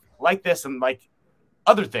making work like this and like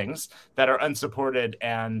other things that are unsupported.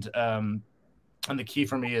 And the key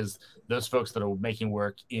for me is those folks that are making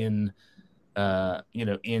work in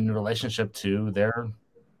relationship to their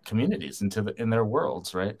communities and in their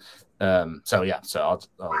worlds, right? So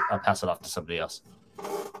I'll pass it off to somebody else.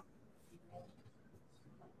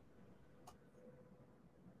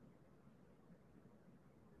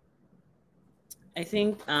 I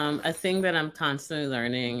think a thing that I'm constantly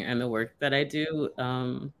learning and the work that I do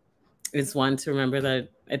is one, to remember that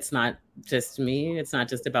it's not just me. It's not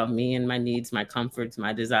just about me and my needs, my comforts,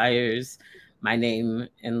 my desires, my name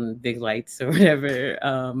in big lights or whatever,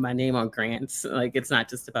 my name on grants. Like, it's not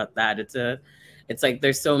just about that. It's like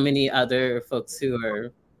there's so many other folks who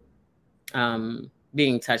are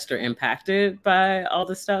being touched or impacted by all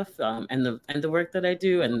the stuff and the work that I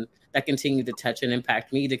do, and that continue to touch and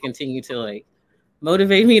impact me, to continue to like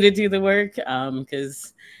motivate me to do the work.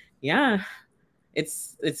 Because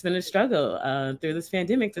it's been a struggle through this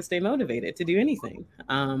pandemic to stay motivated to do anything.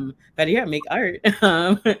 But make art.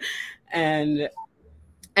 And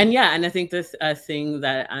I think this thing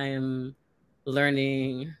that I am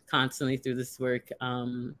learning constantly through this work,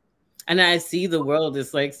 and I see the world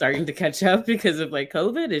is like starting to catch up because of like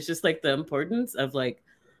COVID. It's just like the importance of like,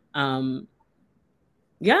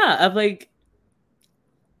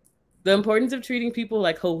 the importance of treating people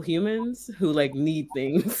like whole humans who like need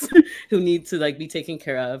things, who need to like be taken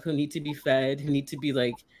care of, who need to be fed, who need to be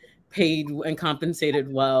like paid and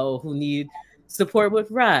compensated well, who need support with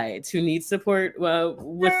rides, who need support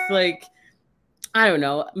with like, I don't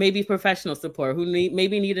know, maybe professional support, who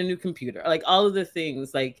maybe need a new computer, like all of the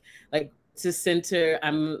things, like to center.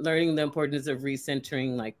 I'm learning the importance of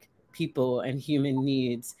recentering like people and human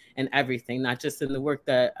needs and everything, not just in the work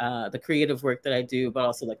that the creative work that I do, but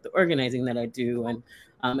also like the organizing that I do,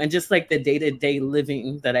 and just like the day-to-day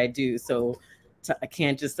living that I do. So I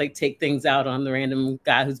can't just like take things out on the random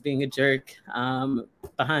guy who's being a jerk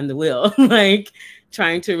behind the wheel. Like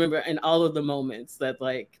trying to remember in all of the moments that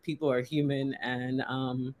like people are human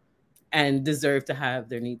and deserve to have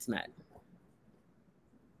their needs met.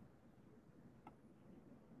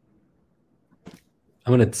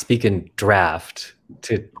 I'm going to speak in draft,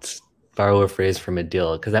 to borrow a phrase from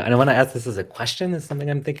Adil, because I want to ask this as a question. It's something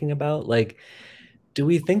I'm thinking about. Like, do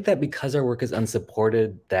we think that because our work is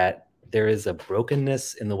unsupported, that there is a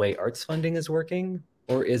brokenness in the way arts funding is working?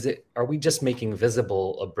 Or are we just making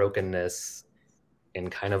visible a brokenness in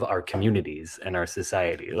kind of our communities and our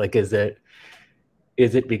society? Like, is it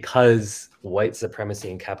because white supremacy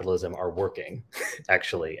and capitalism are working,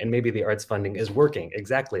 actually, and maybe the arts funding is working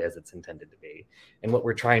exactly as it's intended to be, and what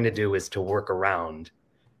we're trying to do is to work around?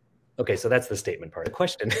 Okay, so that's the statement part. The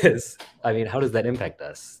question is, I mean, how does that impact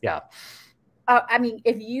us? Yeah. I mean,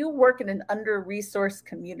 if you work in an under-resourced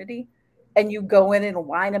community and you go in and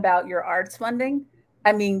whine about your arts funding,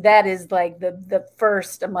 I mean, that is like the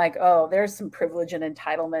first, I'm like, oh, there's some privilege and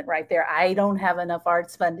entitlement right there. I don't have enough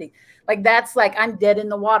arts funding. Like, that's like, I'm dead in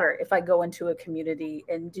the water if I go into a community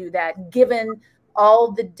and do that, given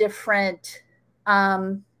all the different,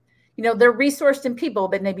 they're resourced in people,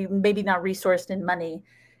 but maybe not resourced in money.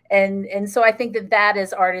 And so I think that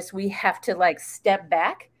as artists, we have to like step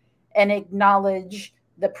back and acknowledge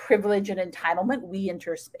the privilege and entitlement we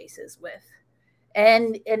enter spaces with.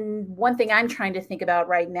 And one thing I'm trying to think about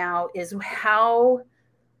right now is how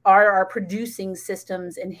are our producing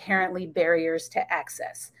systems inherently barriers to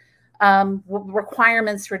access?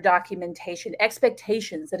 Requirements for documentation,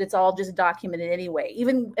 expectations that it's all just documented anyway,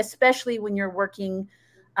 even especially when you're working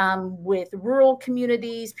with rural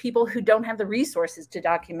communities, people who don't have the resources to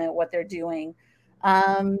document what they're doing.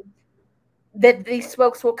 That these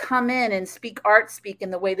folks will come in and speak art speak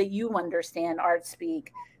in the way that you understand art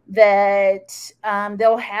speak, that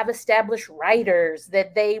they'll have established writers,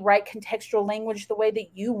 that they write contextual language the way that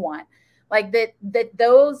you want. Like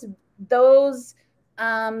those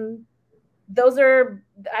are,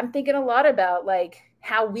 I'm thinking a lot about like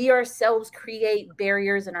how we ourselves create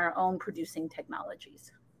barriers in our own producing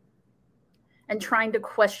technologies and trying to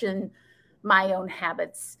question my own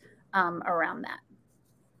habits around that.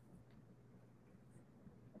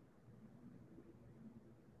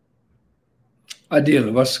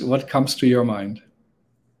 Adil, what comes to your mind?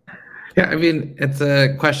 Yeah, I mean, it's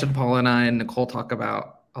a question Paul and I and Nicole talk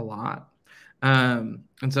about a lot. And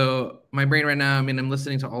so my brain right now, I mean, I'm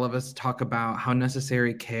listening to all of us talk about how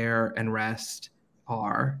necessary care and rest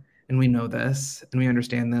are. And we know this, and we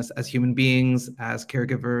understand this as human beings, as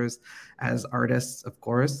caregivers, as artists, of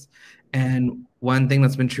course. And one thing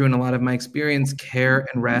that's been true in a lot of my experience, care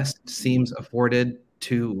and rest seems afforded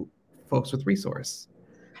to folks with resource,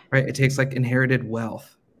 right? It takes like inherited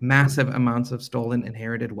wealth, massive amounts of stolen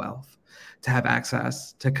inherited wealth to have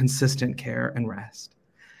access to consistent care and rest.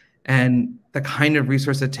 And the kind of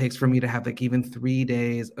resource it takes for me to have like even 3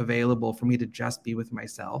 days available for me to just be with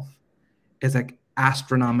myself is like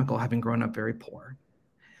astronomical, having grown up very poor.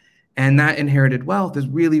 And that inherited wealth is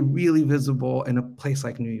really, really visible in a place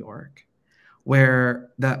like New York, where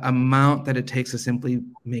the amount that it takes to simply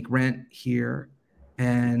make rent here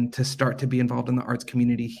and to start to be involved in the arts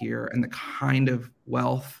community here and the kind of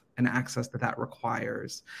wealth and access that that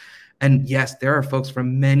requires. And yes, there are folks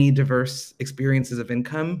from many diverse experiences of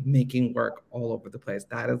income making work all over the place.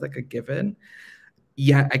 That is like a given.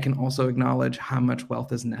 Yet I can also acknowledge how much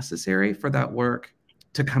wealth is necessary for that work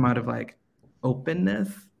to come out of like openness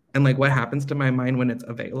and like what happens to my mind when it's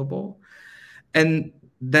available. And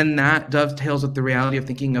then that dovetails with the reality of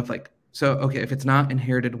thinking of like, so, okay, if it's not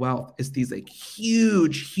inherited wealth, it's these like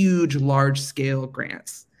huge, huge, large scale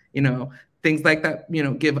grants, you know, things like that, you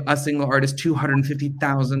know, give a single artist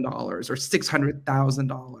 $250,000 or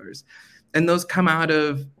 $600,000. And those come out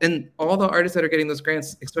of, and all the artists that are getting those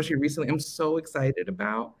grants, especially recently, I'm so excited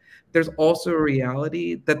about. There's also a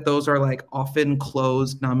reality that those are like often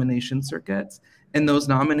closed nomination circuits. And those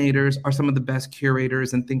nominators are some of the best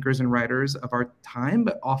curators and thinkers and writers of our time,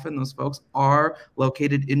 but often those folks are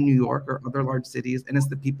located in New York or other large cities, and it's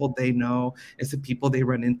the people they know, it's the people they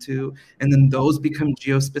run into, and then those become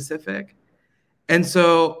geospecific. And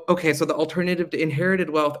so, okay, so the alternative to inherited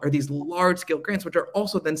wealth are these large-scale grants, which are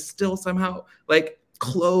also then still somehow like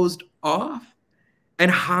closed off. And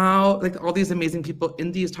how, like all these amazing people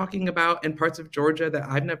indee is talking about in parts of Georgia that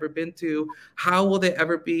I've never been to, how will they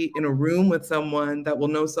ever be in a room with someone that will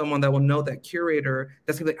know that curator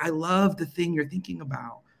that's gonna be like, I love the thing you're thinking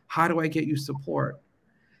about. How do I get you support?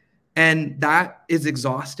 And that is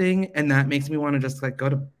exhausting. And that makes me want to just like go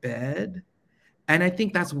to bed. And I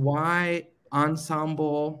think that's why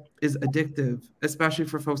ensemble is addictive, especially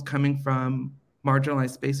for folks coming from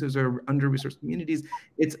marginalized spaces or under-resourced communities.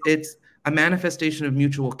 It's a manifestation of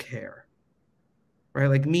mutual care, right?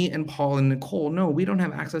 Like me and Paul and Nicole, no, we don't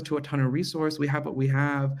have access to a ton of resource. We have what we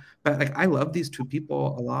have, but like I love these two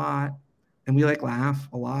people a lot, and we like laugh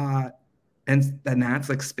a lot, and that's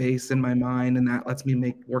like space in my mind, and that lets me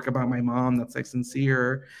make work about my mom that's like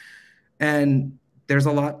sincere, and there's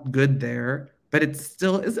a lot good there, but it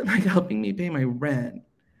still isn't like helping me pay my rent.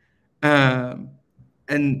 And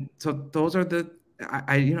so those are the,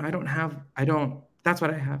 that's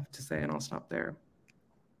what I have to say, and I'll stop there.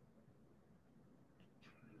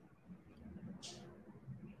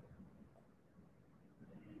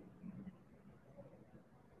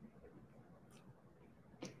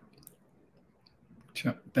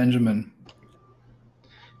 Benjamin.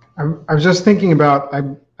 I was just thinking about,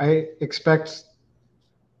 I expect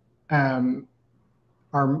our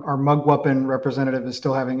Mugwumpin representative is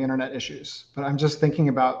still having internet issues, but I'm just thinking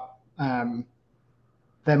about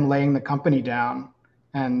them laying the company down,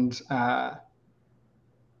 and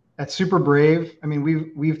that's super brave. I mean,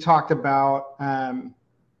 we've talked about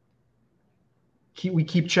we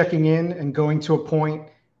keep checking in and going to a point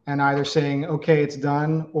and either saying, okay, it's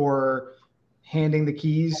done, or handing the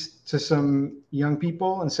keys to some young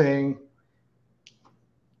people and saying,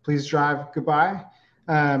 please drive, goodbye.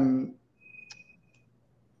 And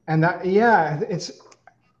that, yeah, it's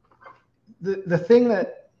the thing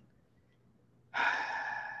that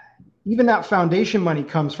even that foundation money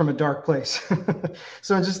comes from a dark place.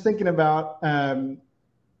 So I'm just thinking about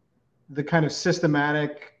the kind of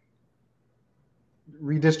systematic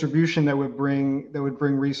redistribution that would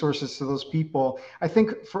bring resources to those people. I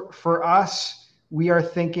think for us, we are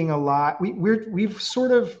thinking a lot. We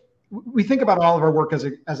think about all of our work as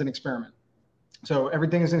an experiment. So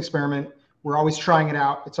everything is an experiment. We're always trying it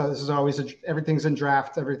out. Everything's in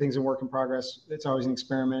draft. Everything's in work in progress. It's always an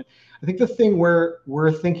experiment. I think the thing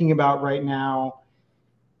we're thinking about right now,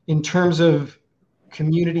 in terms of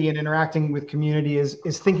community and interacting with community, is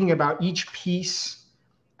thinking about each piece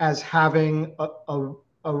as having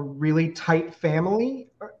a really tight family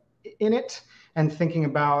in it, and thinking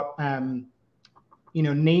about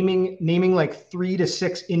naming like 3 to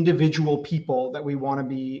 6 individual people that we want to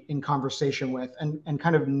be in conversation with, and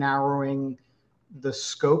kind of narrowing the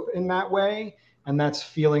scope in that way. And that's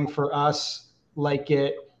feeling for us like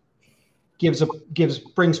it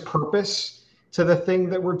brings purpose to the thing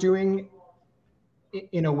that we're doing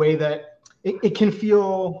in a way that it can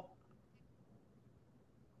feel.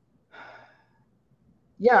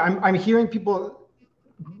 Yeah, I'm hearing people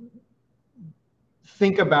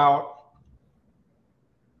think about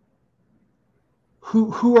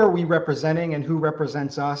who are we representing and who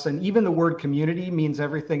represents us, and even the word community means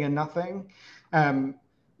everything and nothing.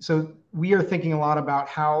 So we are thinking a lot about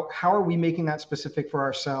how are we making that specific for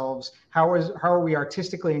ourselves? How are we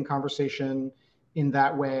artistically in conversation in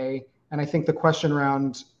that way? And I think the question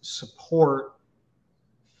around support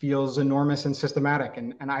feels enormous and systematic,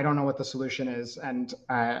 and I don't know what the solution is. And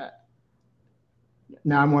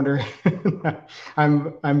now I'm wondering,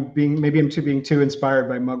 maybe I'm being too inspired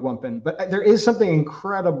by Mugwumpin, but there is something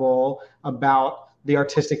incredible about the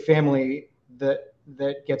artistic family that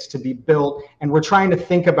gets to be built, and we're trying to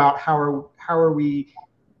think about how are we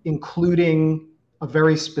including a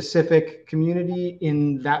very specific community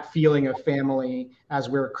in that feeling of family as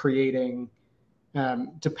we're creating,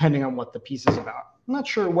 depending on what the piece is about. I'm not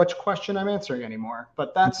sure which question I'm answering anymore,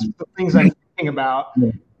 but that's the things I'm thinking about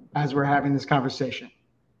as we're having this conversation.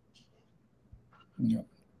 Yeah.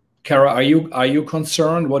 Carra, are you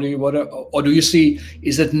concerned? Or do you see,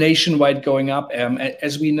 is it nationwide going up?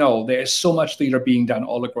 As we know, there is so much theater being done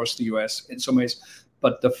all across the US in some ways,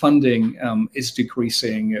 but the funding is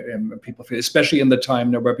decreasing. People feel, especially in the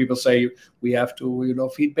time now where people say we have to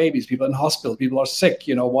feed babies, people in hospital, people are sick,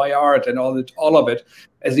 why art and all of it.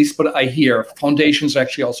 At least what I hear, foundations are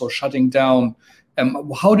actually also shutting down.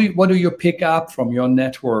 What do you pick up from your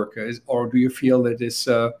network, or do you feel that this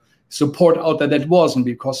support out there that wasn't,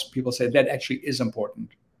 because people say that actually is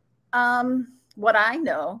important? What I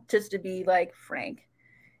know, just to be like frank,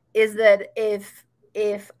 is that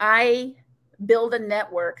if I build a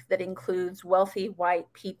network that includes wealthy white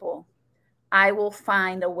people, I will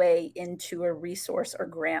find a way into a resource or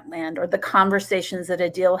grant land, or the conversations that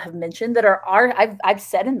Adil have mentioned that I've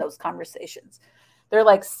said in those conversations. They're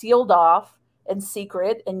like sealed off and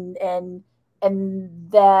secret, and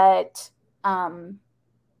that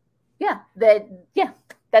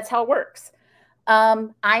that's how it works.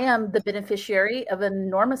 I am the beneficiary of an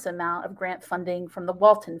enormous amount of grant funding from the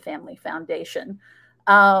Walton Family Foundation.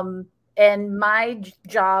 And my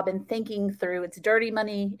job in thinking through, it's dirty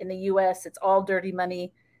money in the US, it's all dirty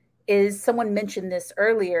money, is, someone mentioned this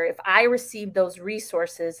earlier, if I receive those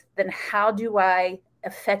resources, then how do I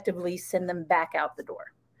effectively send them back out the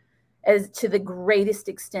door as to the greatest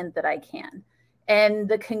extent that I can? And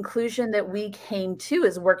the conclusion that we came to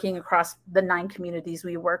is working across the 9 communities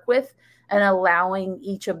we work with and allowing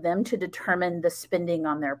each of them to determine the spending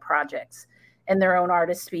on their projects and their own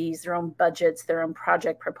artist fees, their own budgets, their own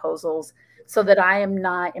project proposals, so that I am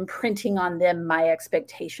not imprinting on them my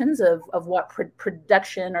expectations of what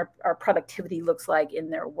production or productivity looks like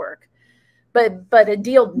in their work. But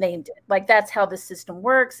Adil named it. Like, that's how the system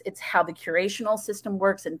works. It's how the curational system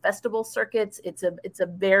works in festival circuits. It's a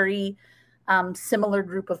very similar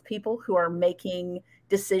group of people who are making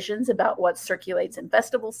decisions about what circulates in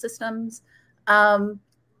festival systems. And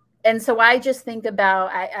so I just think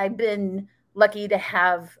about, I've been lucky to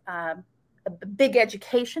have a big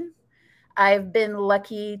education. I've been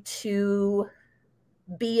lucky to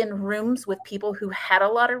be in rooms with people who had a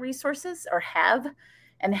lot of resources, or have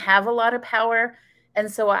a lot of power.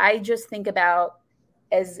 And so I just think about,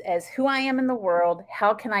 as who I am in the world,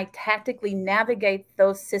 how can I tactically navigate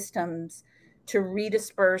those systems to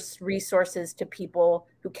redisperse resources to people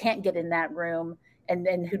who can't get in that room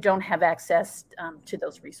and who don't have access to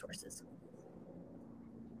those resources.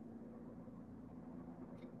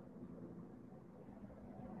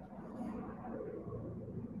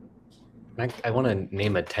 I want to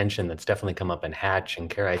name a tension that's definitely come up in Hatch and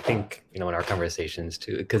Carra. I think, in our conversations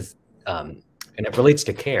too, because And it relates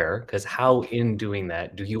to care, because how in doing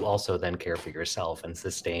that do you also then care for yourself and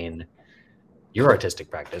sustain your artistic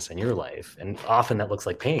practice and your life? And often that looks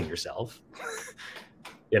like paying yourself,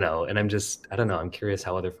 you know, and I don't know, I'm curious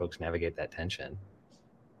how other folks navigate that tension.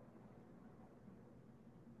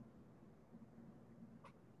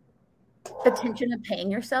 The tension of paying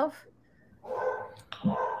yourself?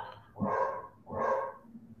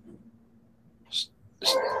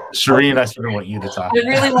 Sherrine, I sort of want you to talk. I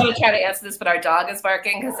really want to try to answer this, but our dog is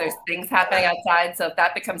barking because there's things happening outside. So if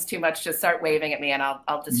that becomes too much, just start waving at me and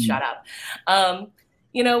I'll just shut up.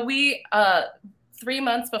 You know, we 3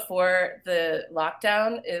 months before the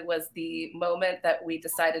lockdown, it was the moment that we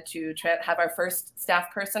decided to have our first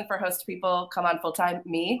staff person for Host People come on full time,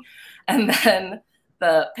 me, and then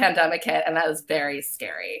the pandemic hit, and that was very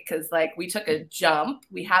scary because like we took a jump.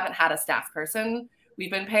 We haven't had a staff person. We've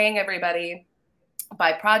been paying everybody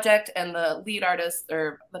by project, and the lead artists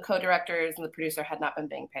or the co-directors and the producer had not been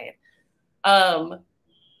being paid.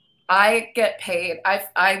 I get paid.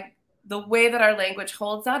 The way that our language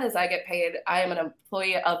holds that is I get paid. I am an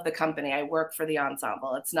employee of the company. I work for the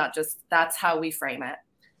ensemble. It's not just, that's how we frame it.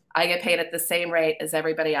 I get paid at the same rate as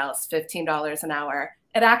everybody else, $15 an hour.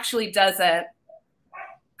 It actually doesn't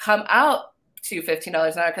come out to $15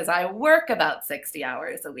 an hour because I work about 60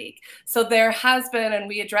 hours a week. So there has been, and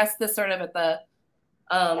we addressed this sort of at the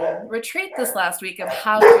retreat this last week of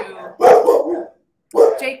how to.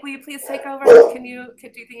 Jake, will you please take over? Do you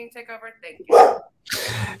think you can take over? Thank you.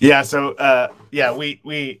 Yeah. So yeah,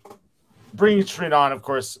 we bringing Sherrine on, of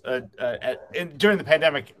course, during the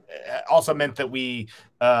pandemic, also meant that we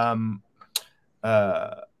were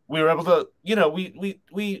able to, you know,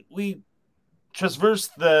 we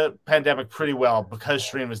traversed the pandemic pretty well because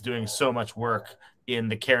Sherrine was doing so much work in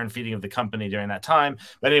the care and feeding of the company during that time.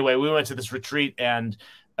 But anyway, we went to this retreat and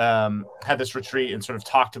had this retreat and sort of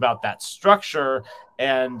talked about that structure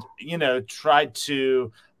and, you know, tried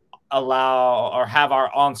to allow or have our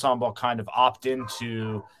ensemble kind of opt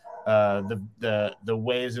into the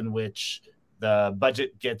ways in which the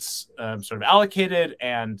budget gets sort of allocated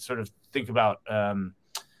and sort of think about,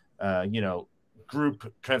 you know,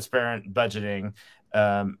 group transparent budgeting.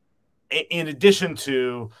 In addition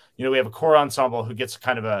to, you know, we have a core ensemble who gets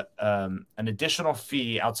kind of an additional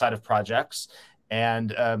fee outside of projects.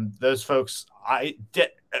 And those folks,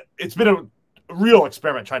 it's been a real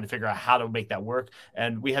experiment trying to figure out how to make that work.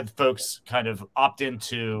 And we had folks kind of opt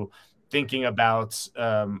into thinking about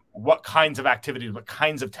what kinds of activities, what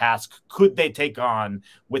kinds of tasks could they take on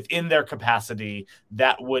within their capacity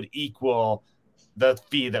that would equal the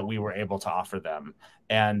fee that we were able to offer them.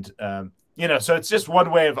 And, you know, so it's just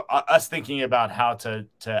one way of us thinking about how to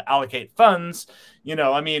allocate funds. You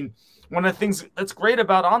know, I mean, one of the things that's great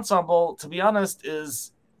about ensemble, to be honest,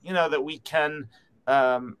 is, you know, that we can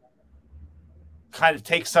kind of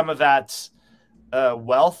take some of that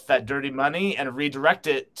wealth, that dirty money, and redirect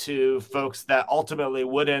it to folks that ultimately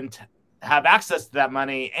wouldn't have access to that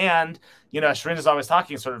money. And, you know, Sherrine is always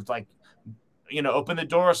talking sort of like, you know, open the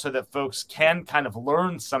door so that folks can kind of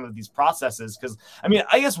learn some of these processes. Because, I mean,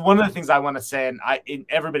 I guess one of the things I want to say, and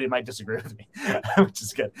everybody might disagree with me, which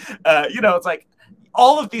is good. You know, it's like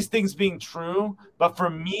all of these things being true, but for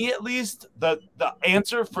me, at least, the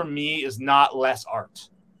answer for me is not less art,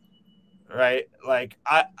 right? Like,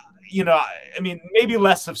 you know, I mean, maybe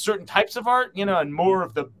less of certain types of art, you know, and more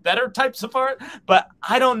of the better types of art. But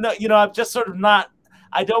I don't know, you know, I'm just sort of not,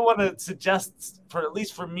 I don't want to suggest, for at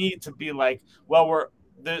least for me, to be like, well, we're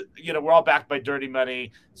all backed by dirty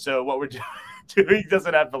money, so what we're doing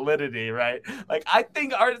doesn't have validity, right? Like, I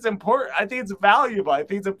think art is important. I think it's valuable. I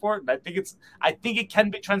think it's important. I think it can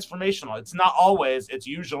be transformational. It's not always. It's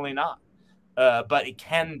usually not, but it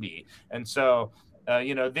can be. And so,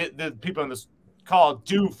 you know, the people in this call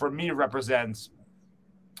do, for me, represents,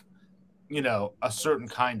 you know, a certain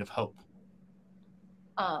kind of hope.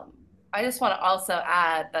 I just want to also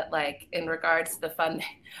add that, like, in regards to the funding,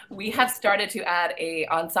 we have started to add a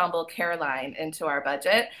ensemble care line into our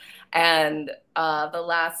budget. And the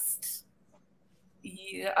last,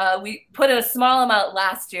 we put a small amount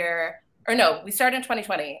last year, or no, we started in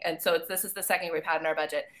 2020. And so this is the second year we've had in our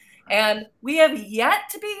budget. And we have yet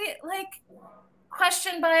to be, like,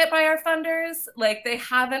 questioned by it by our funders. Like, they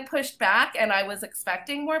haven't pushed back. And I was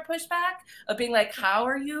expecting more pushback of being like, how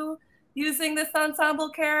are you using this ensemble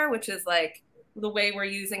care? Which is like, the way we're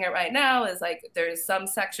using it right now is like, there's some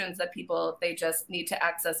sections that people, if they just need to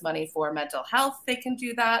access money for mental health, they can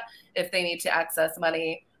do that. If they need to access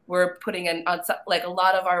money, we're putting in, like, a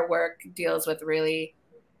lot of our work deals with really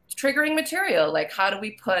triggering material. Like, how do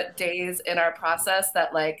we put days in our process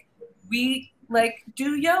that, like, we like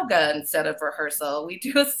do yoga instead of rehearsal. We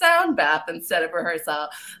do a sound bath instead of rehearsal.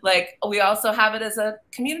 Like we also have it as a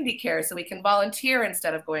community care, so we can volunteer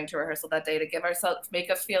instead of going to rehearsal that day to give ourselves, make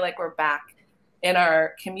us feel like we're back in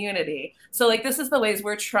our community. So like this is the ways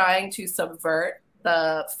we're trying to subvert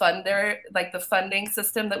the the funding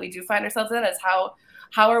system that we do find ourselves in, is how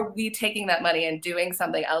are we taking that money and doing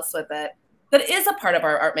something else with it that is a part of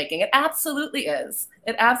our art making. It absolutely is.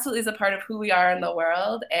 It absolutely is a part of who we are in the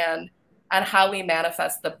world and how we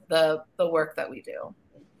manifest the work that we do.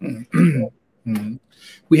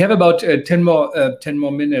 We have about 10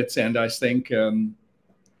 more minutes, and I think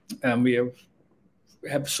we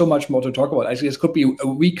have so much more to talk about. Actually, this could be a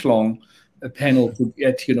week-long panel to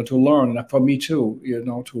get, to learn, for me too,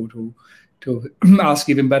 to ask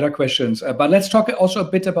even better questions. But let's talk also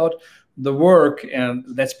a bit about the work and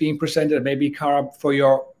that's being presented. Maybe Carra,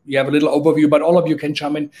 you have a little overview, but all of you can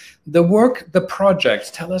chime in. The work, the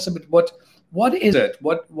projects, tell us a bit, what is it?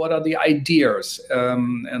 What are the ideas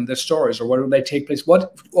and the stories, or where do they take place?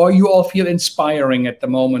 Or you all feel inspiring at the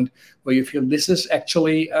moment, where you feel this is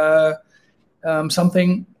actually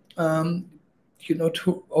something of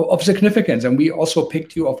significance? And we also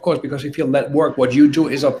picked you, of course, because we feel that work, what you do,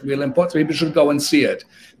 is of real importance. People should go and see it.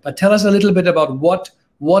 But tell us a little bit about what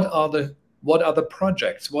are the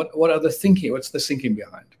projects? What are the thinking? What's the thinking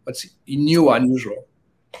behind? What's new, unusual?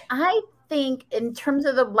 I think in terms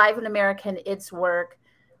of the Live in America and its work,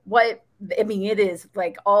 it is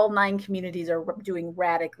like all 9 communities are doing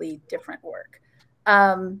radically different work.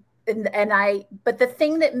 But the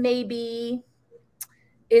thing that maybe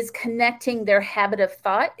is connecting their habit of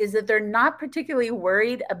thought is that they're not particularly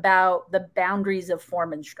worried about the boundaries of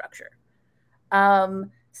form and structure.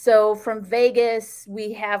 So from Vegas,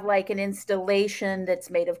 we have like an installation that's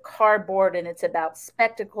made of cardboard, and it's about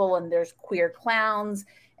spectacle, and there's queer clowns,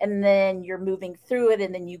 and then you're moving through it,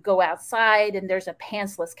 and then you go outside and there's a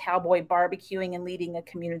pantsless cowboy barbecuing and leading a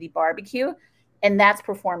community barbecue. And that's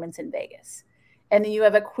performance in Vegas. And then you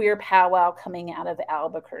have a queer powwow coming out of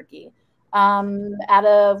Albuquerque. Out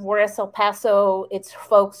of Juarez, El Paso, it's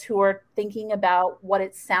folks who are thinking about what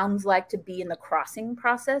it sounds like to be in the crossing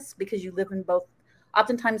process, because you live in both.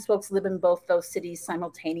 Oftentimes folks live in both those cities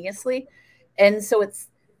simultaneously. And so it's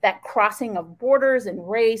that crossing of borders, and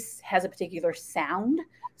race has a particular sound.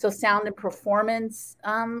 So sound and performance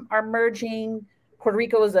are merging. Puerto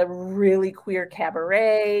Rico is a really queer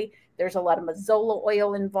cabaret. There's a lot of Mazola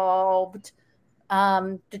oil involved.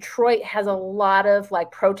 Detroit has a lot of like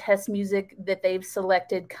protest music that they've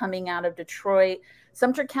selected coming out of Detroit.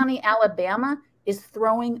 Sumter County, Alabama is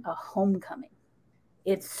throwing a homecoming.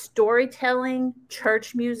 It's storytelling,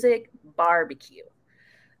 church music, barbecue.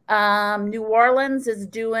 New Orleans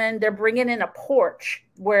they're bringing in a porch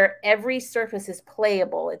where every surface is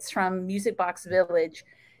playable. It's from Music Box Village.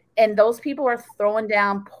 And those people are throwing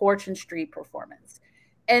down porch and street performance.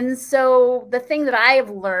 And so the thing that I have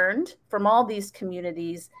learned from all these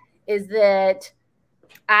communities is that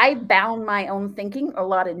I bound my own thinking a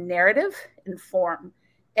lot in narrative and form.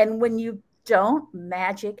 And when you don't,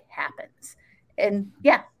 magic happens. And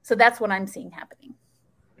yeah, so that's what I'm seeing happening.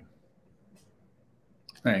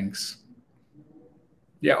 Thanks.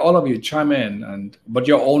 Yeah, all of you chime in, but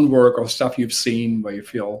your own work or stuff you've seen where you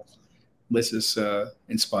feel this is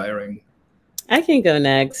inspiring. I can go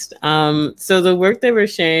next. So the work that we're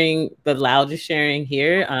sharing, the Loud is sharing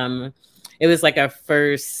here, it was like our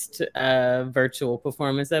first virtual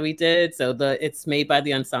performance that we did. So it's made by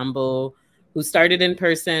the ensemble who started in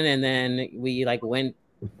person, and then we like went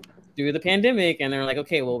through the pandemic, and they're like,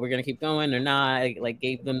 okay, well, we're gonna keep going or not. I like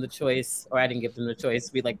gave them the choice, or I didn't give them the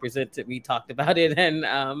choice. We like presented, we talked about it,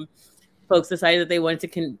 and folks decided that they wanted to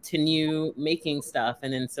continue making stuff,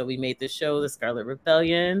 and then so we made this show, The Scarlet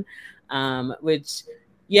Rebellion, which,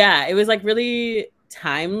 yeah, it was like really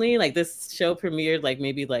timely. Like this show premiered like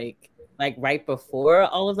maybe like right before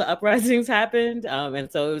all of the uprisings happened, and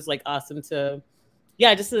so it was like awesome to.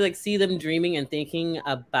 Yeah, just to like see them dreaming and thinking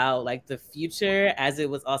about like the future as it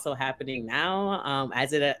was also happening now,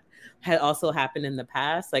 as it had also happened in the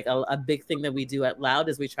past. Like a big thing that we do at Loud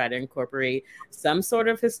is we try to incorporate some sort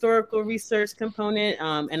of historical research component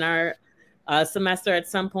in our semester at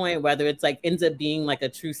some point, whether it's like ends up being like a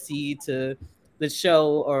true seed to the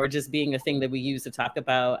show or just being a thing that we use to talk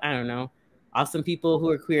about, I don't know, awesome people who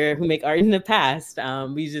are queer who make art in the past.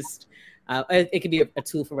 We just it could be a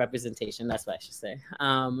tool for representation. That's what I should say.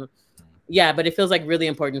 Yeah, but it feels like really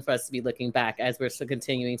important for us to be looking back as we're still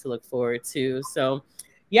continuing to look forward to. So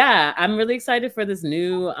yeah, I'm really excited for this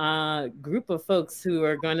new group of folks who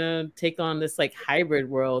are going to take on this like hybrid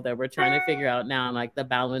world that we're trying to figure out now, like the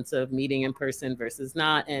balance of meeting in person versus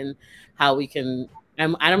not, and how we can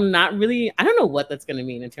I'm not really, I don't know what that's going to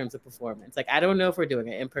mean in terms of performance. Like, I don't know if we're doing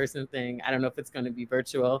an in-person thing. I don't know if it's going to be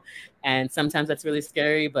virtual. And sometimes that's really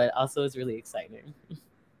scary, but also it's really exciting.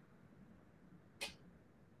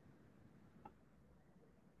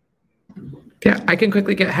 Yeah, I can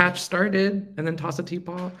quickly get Hatch started and then toss a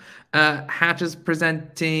teapot. Hatch is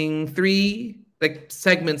presenting three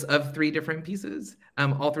segments of three different pieces.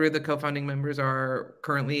 All three of the co-founding members are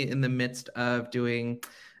currently in the midst of doing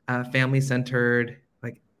family-centered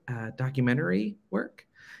documentary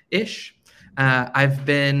work-ish. I've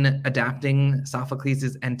been adapting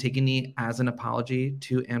Sophocles' Antigone as an apology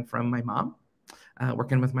to and from my mom,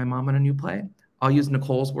 working with my mom on a new play. I'll use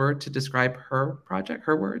Nicole's word to describe her project,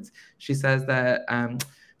 her words. She says that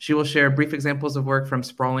she will share brief examples of work from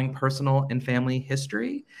sprawling personal and family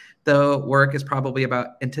history. The work is probably about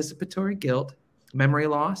anticipatory guilt, memory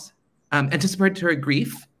loss, anticipatory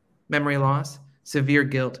grief, memory loss, severe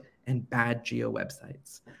guilt, and bad geo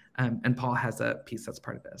websites. And Paul has a piece that's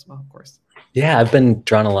part of it as well, of course. Yeah, I've been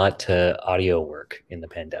drawn a lot to audio work in the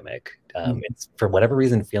pandemic. It's, for whatever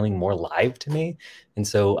reason, feeling more live to me. And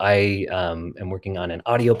so I am working on an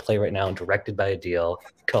audio play right now directed by Adil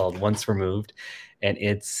called Once Removed. And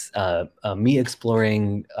it's me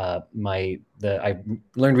exploring I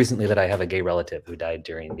learned recently that I have a gay relative who died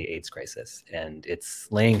during the AIDS crisis, and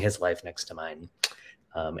it's laying his life next to mine.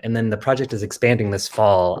 And then the project is expanding this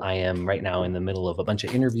fall. I am right now in the middle of a bunch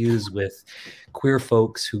of interviews with queer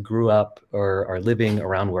folks who grew up or are living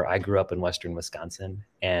around where I grew up in Western Wisconsin,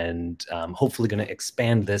 and hopefully going to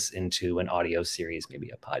expand this into an audio series,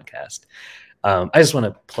 maybe a podcast. I just want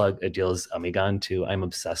to plug Adil's Amigan too. I'm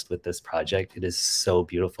obsessed with this project. It is so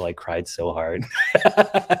beautiful. I cried so hard.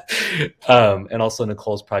 And also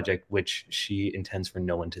Nicole's project, which she intends for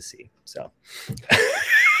no one to see. So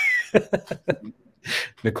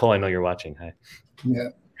Nicole, I know you're watching. Hi. Yeah.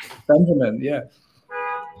 Benjamin, yeah.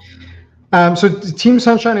 So Team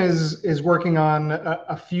Sunshine is working on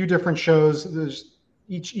a few different shows. There's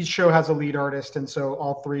each show has a lead artist, and so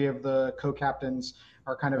all three of the co-captains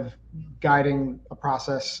are kind of guiding a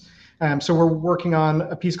process. So we're working on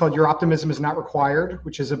a piece called Your Optimism Is Not Required,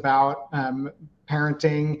 which is about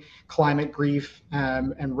parenting, climate grief,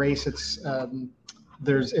 and race. It's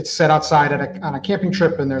set outside on a camping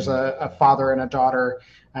trip, and there's a father and a daughter,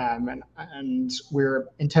 and we're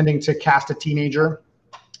intending to cast a teenager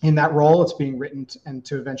in that role. It's being written and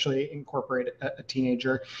to eventually incorporate a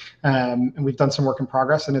teenager, and we've done some work in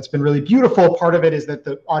progress, and it's been really beautiful. Part of it is that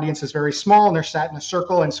the audience is very small, and they're sat in a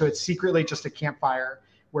circle, and so it's secretly just a campfire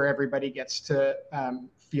where everybody gets to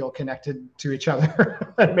feel connected to each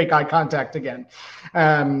other and make eye contact again.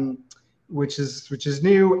 Which is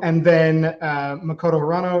new. And then Makoto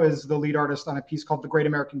Hirano is the lead artist on a piece called The Great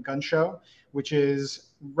American Gun Show, which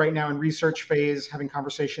is right now in research phase, having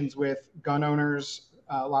conversations with gun owners,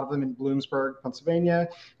 a lot of them in Bloomsburg, Pennsylvania,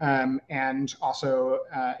 and also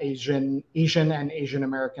Asian and Asian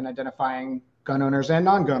American identifying gun owners and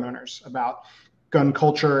non-gun owners about gun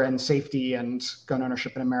culture and safety and gun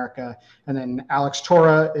ownership in America. And then Alex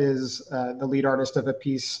Tora is the lead artist of a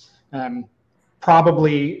piece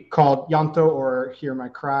probably called Llanto or Hear My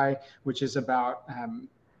Cry, which is about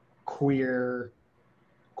queer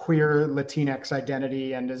Latinx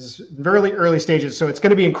identity and is very early stages. So it's going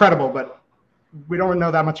to be incredible, but we don't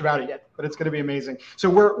know that much about it yet, but it's going to be amazing. So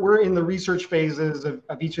we're in the research phases of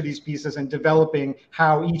each of these pieces and developing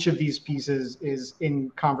how each of these pieces is in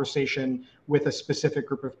conversation with a specific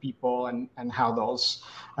group of people and how those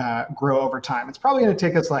grow over time. It's probably going to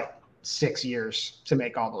take us like 6 years to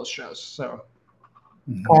make all those shows. So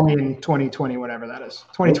call me in 2020, whatever that is,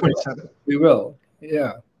 2027. We will,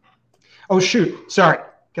 yeah. Oh, shoot. Sorry.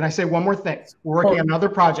 Can I say one more thing? We're working on another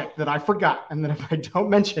project that I forgot, and that if I don't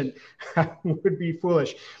mention, would be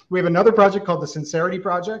foolish. We have another project called the Sincerity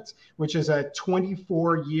Project, which is a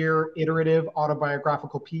 24-year iterative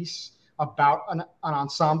autobiographical piece about an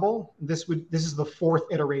ensemble. This is the 4th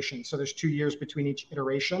iteration, so there's 2 years between each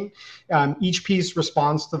iteration. Each piece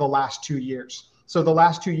responds to the last 2 years. So the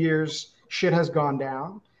last 2 years, shit has gone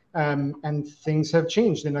down. And things have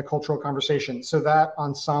changed in a cultural conversation. So that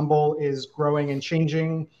ensemble is growing and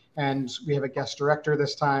changing, and we have a guest director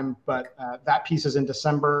this time, but that piece is in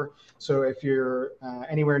December. So if you're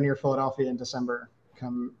anywhere near Philadelphia in December,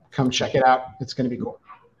 come check it out. It's going to be cool.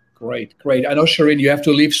 Great. I know, Sherrine, you have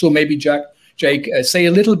to leave, so maybe Jake, say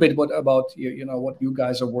a little bit about what you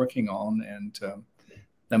guys are working on, and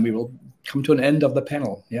then we will come to an end of the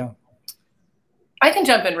panel. Yeah. I can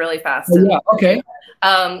jump in really fast. Oh, yeah, okay.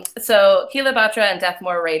 So Gila Batra and Death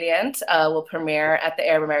More Radiant will premiere at the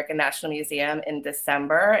Arab American National Museum in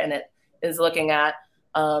December, and it is looking at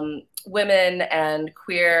women and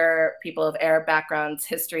queer people of Arab backgrounds,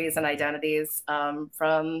 histories, and identities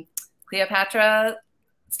from Cleopatra's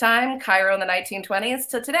time, Cairo in the 1920s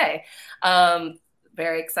to today.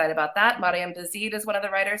 Very excited about that. Mariam Dazid is one of the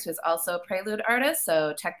writers who's also a Prelude artist,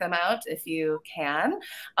 so check them out if you can.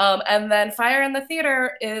 And then Fire in the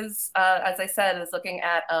Theater is, as I said, is looking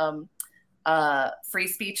at free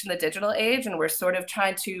speech in the digital age, and we're sort of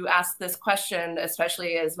trying to ask this question,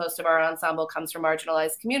 especially as most of our ensemble comes from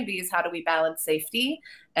marginalized communities. How do we balance safety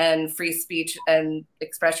and free speech and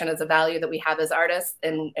expression as a value that we have as artists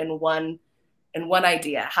in one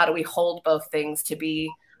idea? How do we hold both things to be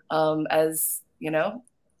as, you know,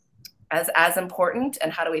 as important,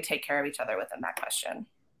 and how do we take care of each other within that question?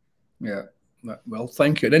 Yeah. Well,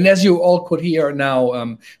 thank you. And as you all could hear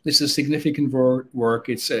now, this is significant work.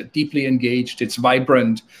 It's deeply engaged. It's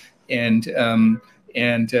vibrant, and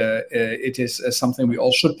it is something we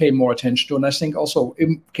all should pay more attention to. And I think also,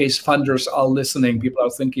 in case funders are listening, people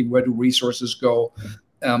are thinking, where do resources go?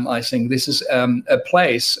 I think this is a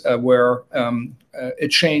place where a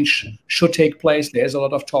change should take place. There's a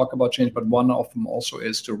lot of talk about change, but one of them also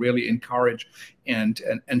is to really encourage and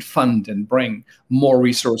fund and bring more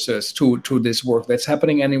resources to this work that's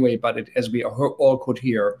happening anyway. But it, as we all could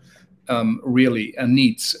hear, really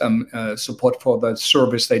needs support for the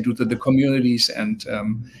service they do to the communities, and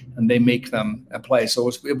they make them a place.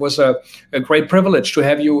 So it was a great privilege to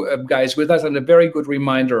have you guys with us, and a very good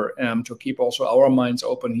reminder to keep also our minds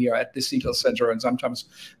open here at the Segal Center. And sometimes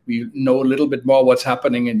we know a little bit more what's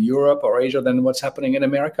happening in Europe or Asia than what's happening in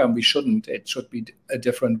America, and we shouldn't. It should be a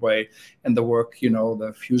different way. And the work, you know,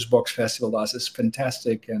 the Fusebox Festival does is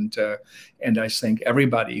fantastic, and I think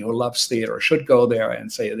everybody who loves theater should go there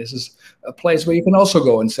and say, this is a place where you can also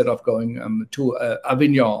go instead of going to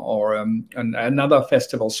Avignon or another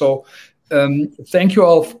festival. So thank you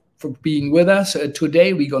all for being with us.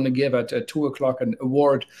 Today we're going to give at 2 o'clock an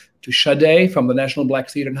award to Sade from the National Black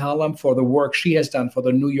Theater in Harlem for the work she has done for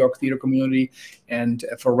the New York theater community and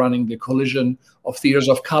for running the Coalition of Theaters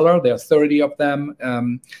of Color. There are 30 of them.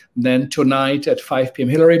 Then tonight at 5 p.m.,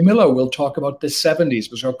 Hilary Miller will talk about the 70s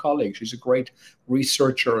with her colleague. She's a great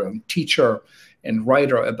researcher and teacher and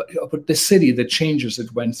writer about the city, the changes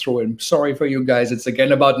it went through. And sorry for you guys, it's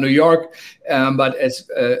again about New York. But as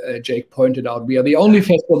Jake pointed out, we are the only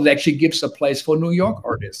festival that actually gives a place for New York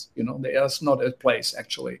artists. You know, there's not a place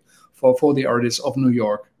actually for the artists of New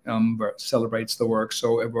York where it celebrates the work.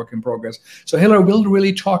 So a work in progress. So Hilary will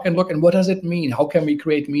really talk and look, and what does it mean? How can we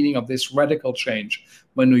create meaning of this radical change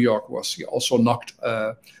when New York was also knocked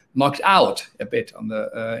out a bit on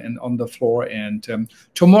the floor. And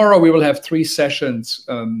tomorrow we will have 3 sessions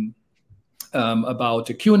about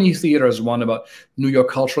the CUNY theaters, one about New York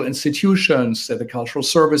cultural institutions, the cultural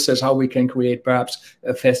services, how we can create perhaps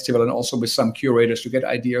a festival, and also with some curators to get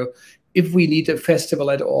idea if we need a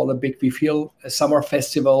festival at all, we feel a summer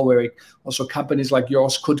festival where also companies like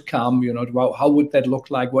yours could come, you know, how would that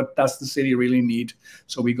look like? What does the city really need?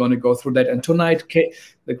 So we're going to go through that. And tonight,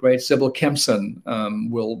 the great Sybil Kempson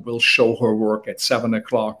will show her work at 7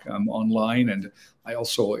 o'clock online. And I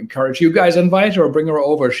also encourage you guys, invite her, bring her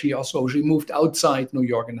over. She moved outside New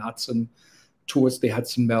York and Hudson, towards the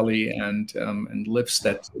Hudson Valley, and lives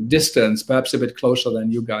that distance, perhaps a bit closer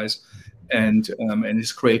than you guys. And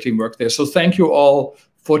is creating work there. So thank you all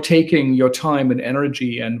for taking your time and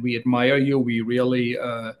energy, and we admire you. We really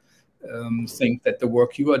think that the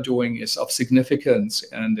work you are doing is of significance,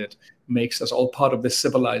 and it makes us all part of the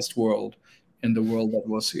civilized world, in the world that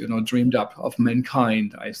was, you know, dreamed up of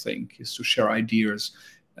mankind. I think is to share ideas,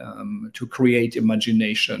 to create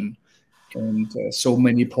imagination. And so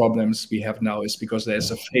many problems we have now is because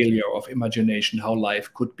there's a failure of imagination, how life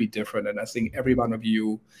could be different. And I think every one of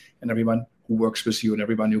you and everyone who works with you and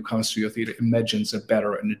everyone who comes to your theater imagines a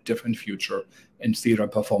better and a different future. And theater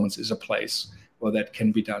performance is a place where that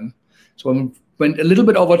can be done. So I went a little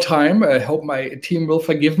bit over time. I hope my team will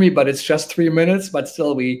forgive me, but it's just 3 minutes. But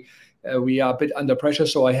still, we are a bit under pressure,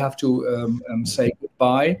 so I have to say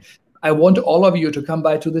goodbye. I want all of you to come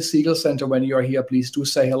by to the Segal Center when you're here. Please do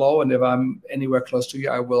say hello. And if I'm anywhere close to you,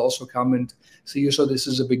 I will also come and see you. So this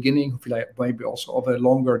is a beginning, maybe also of a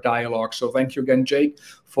longer dialogue. So thank you again, Jake,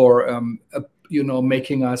 for you know,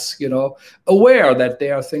 making us, you know, aware that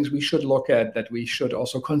there are things we should look at, that we should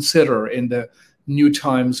also consider in the new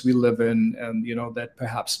times we live in, and you know that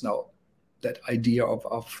perhaps now that idea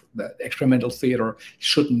of the experimental theater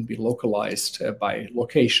shouldn't be localized by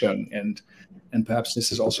location, and perhaps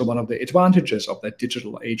this is also one of the advantages of that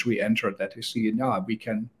digital age we entered, that you see now we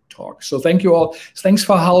can talk. So thank you all. Thanks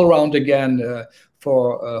for HowlRound again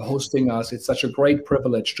for hosting us. It's such a great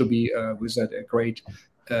privilege to be with a great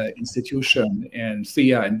institution, and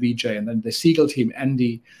Thea and Vijay, and then the Segal team,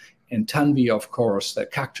 Andy and Tanvi, of course, the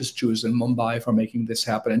Cactus Juice in Mumbai for making this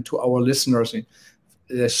happen, and to our listeners.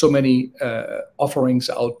 There's so many offerings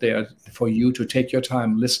out there for you to take your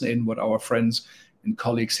time, listen in what our friends and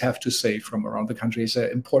colleagues have to say from around the country. It's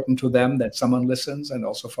important to them that someone listens, and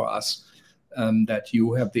also for us that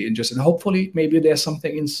you have the interest. And hopefully maybe there's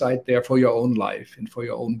something inside there for your own life and for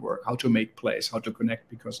your own work, how to make plays, how to connect,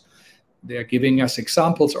 because they're giving us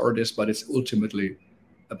examples or this, but it's ultimately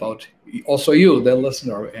about also you, the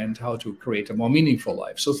listener, and how to create a more meaningful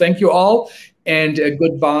life. So thank you all, and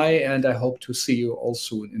goodbye, and I hope to see you all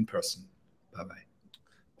soon in person. Bye-bye.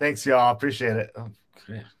 Thanks, y'all. Appreciate it. Oh,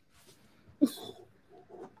 great.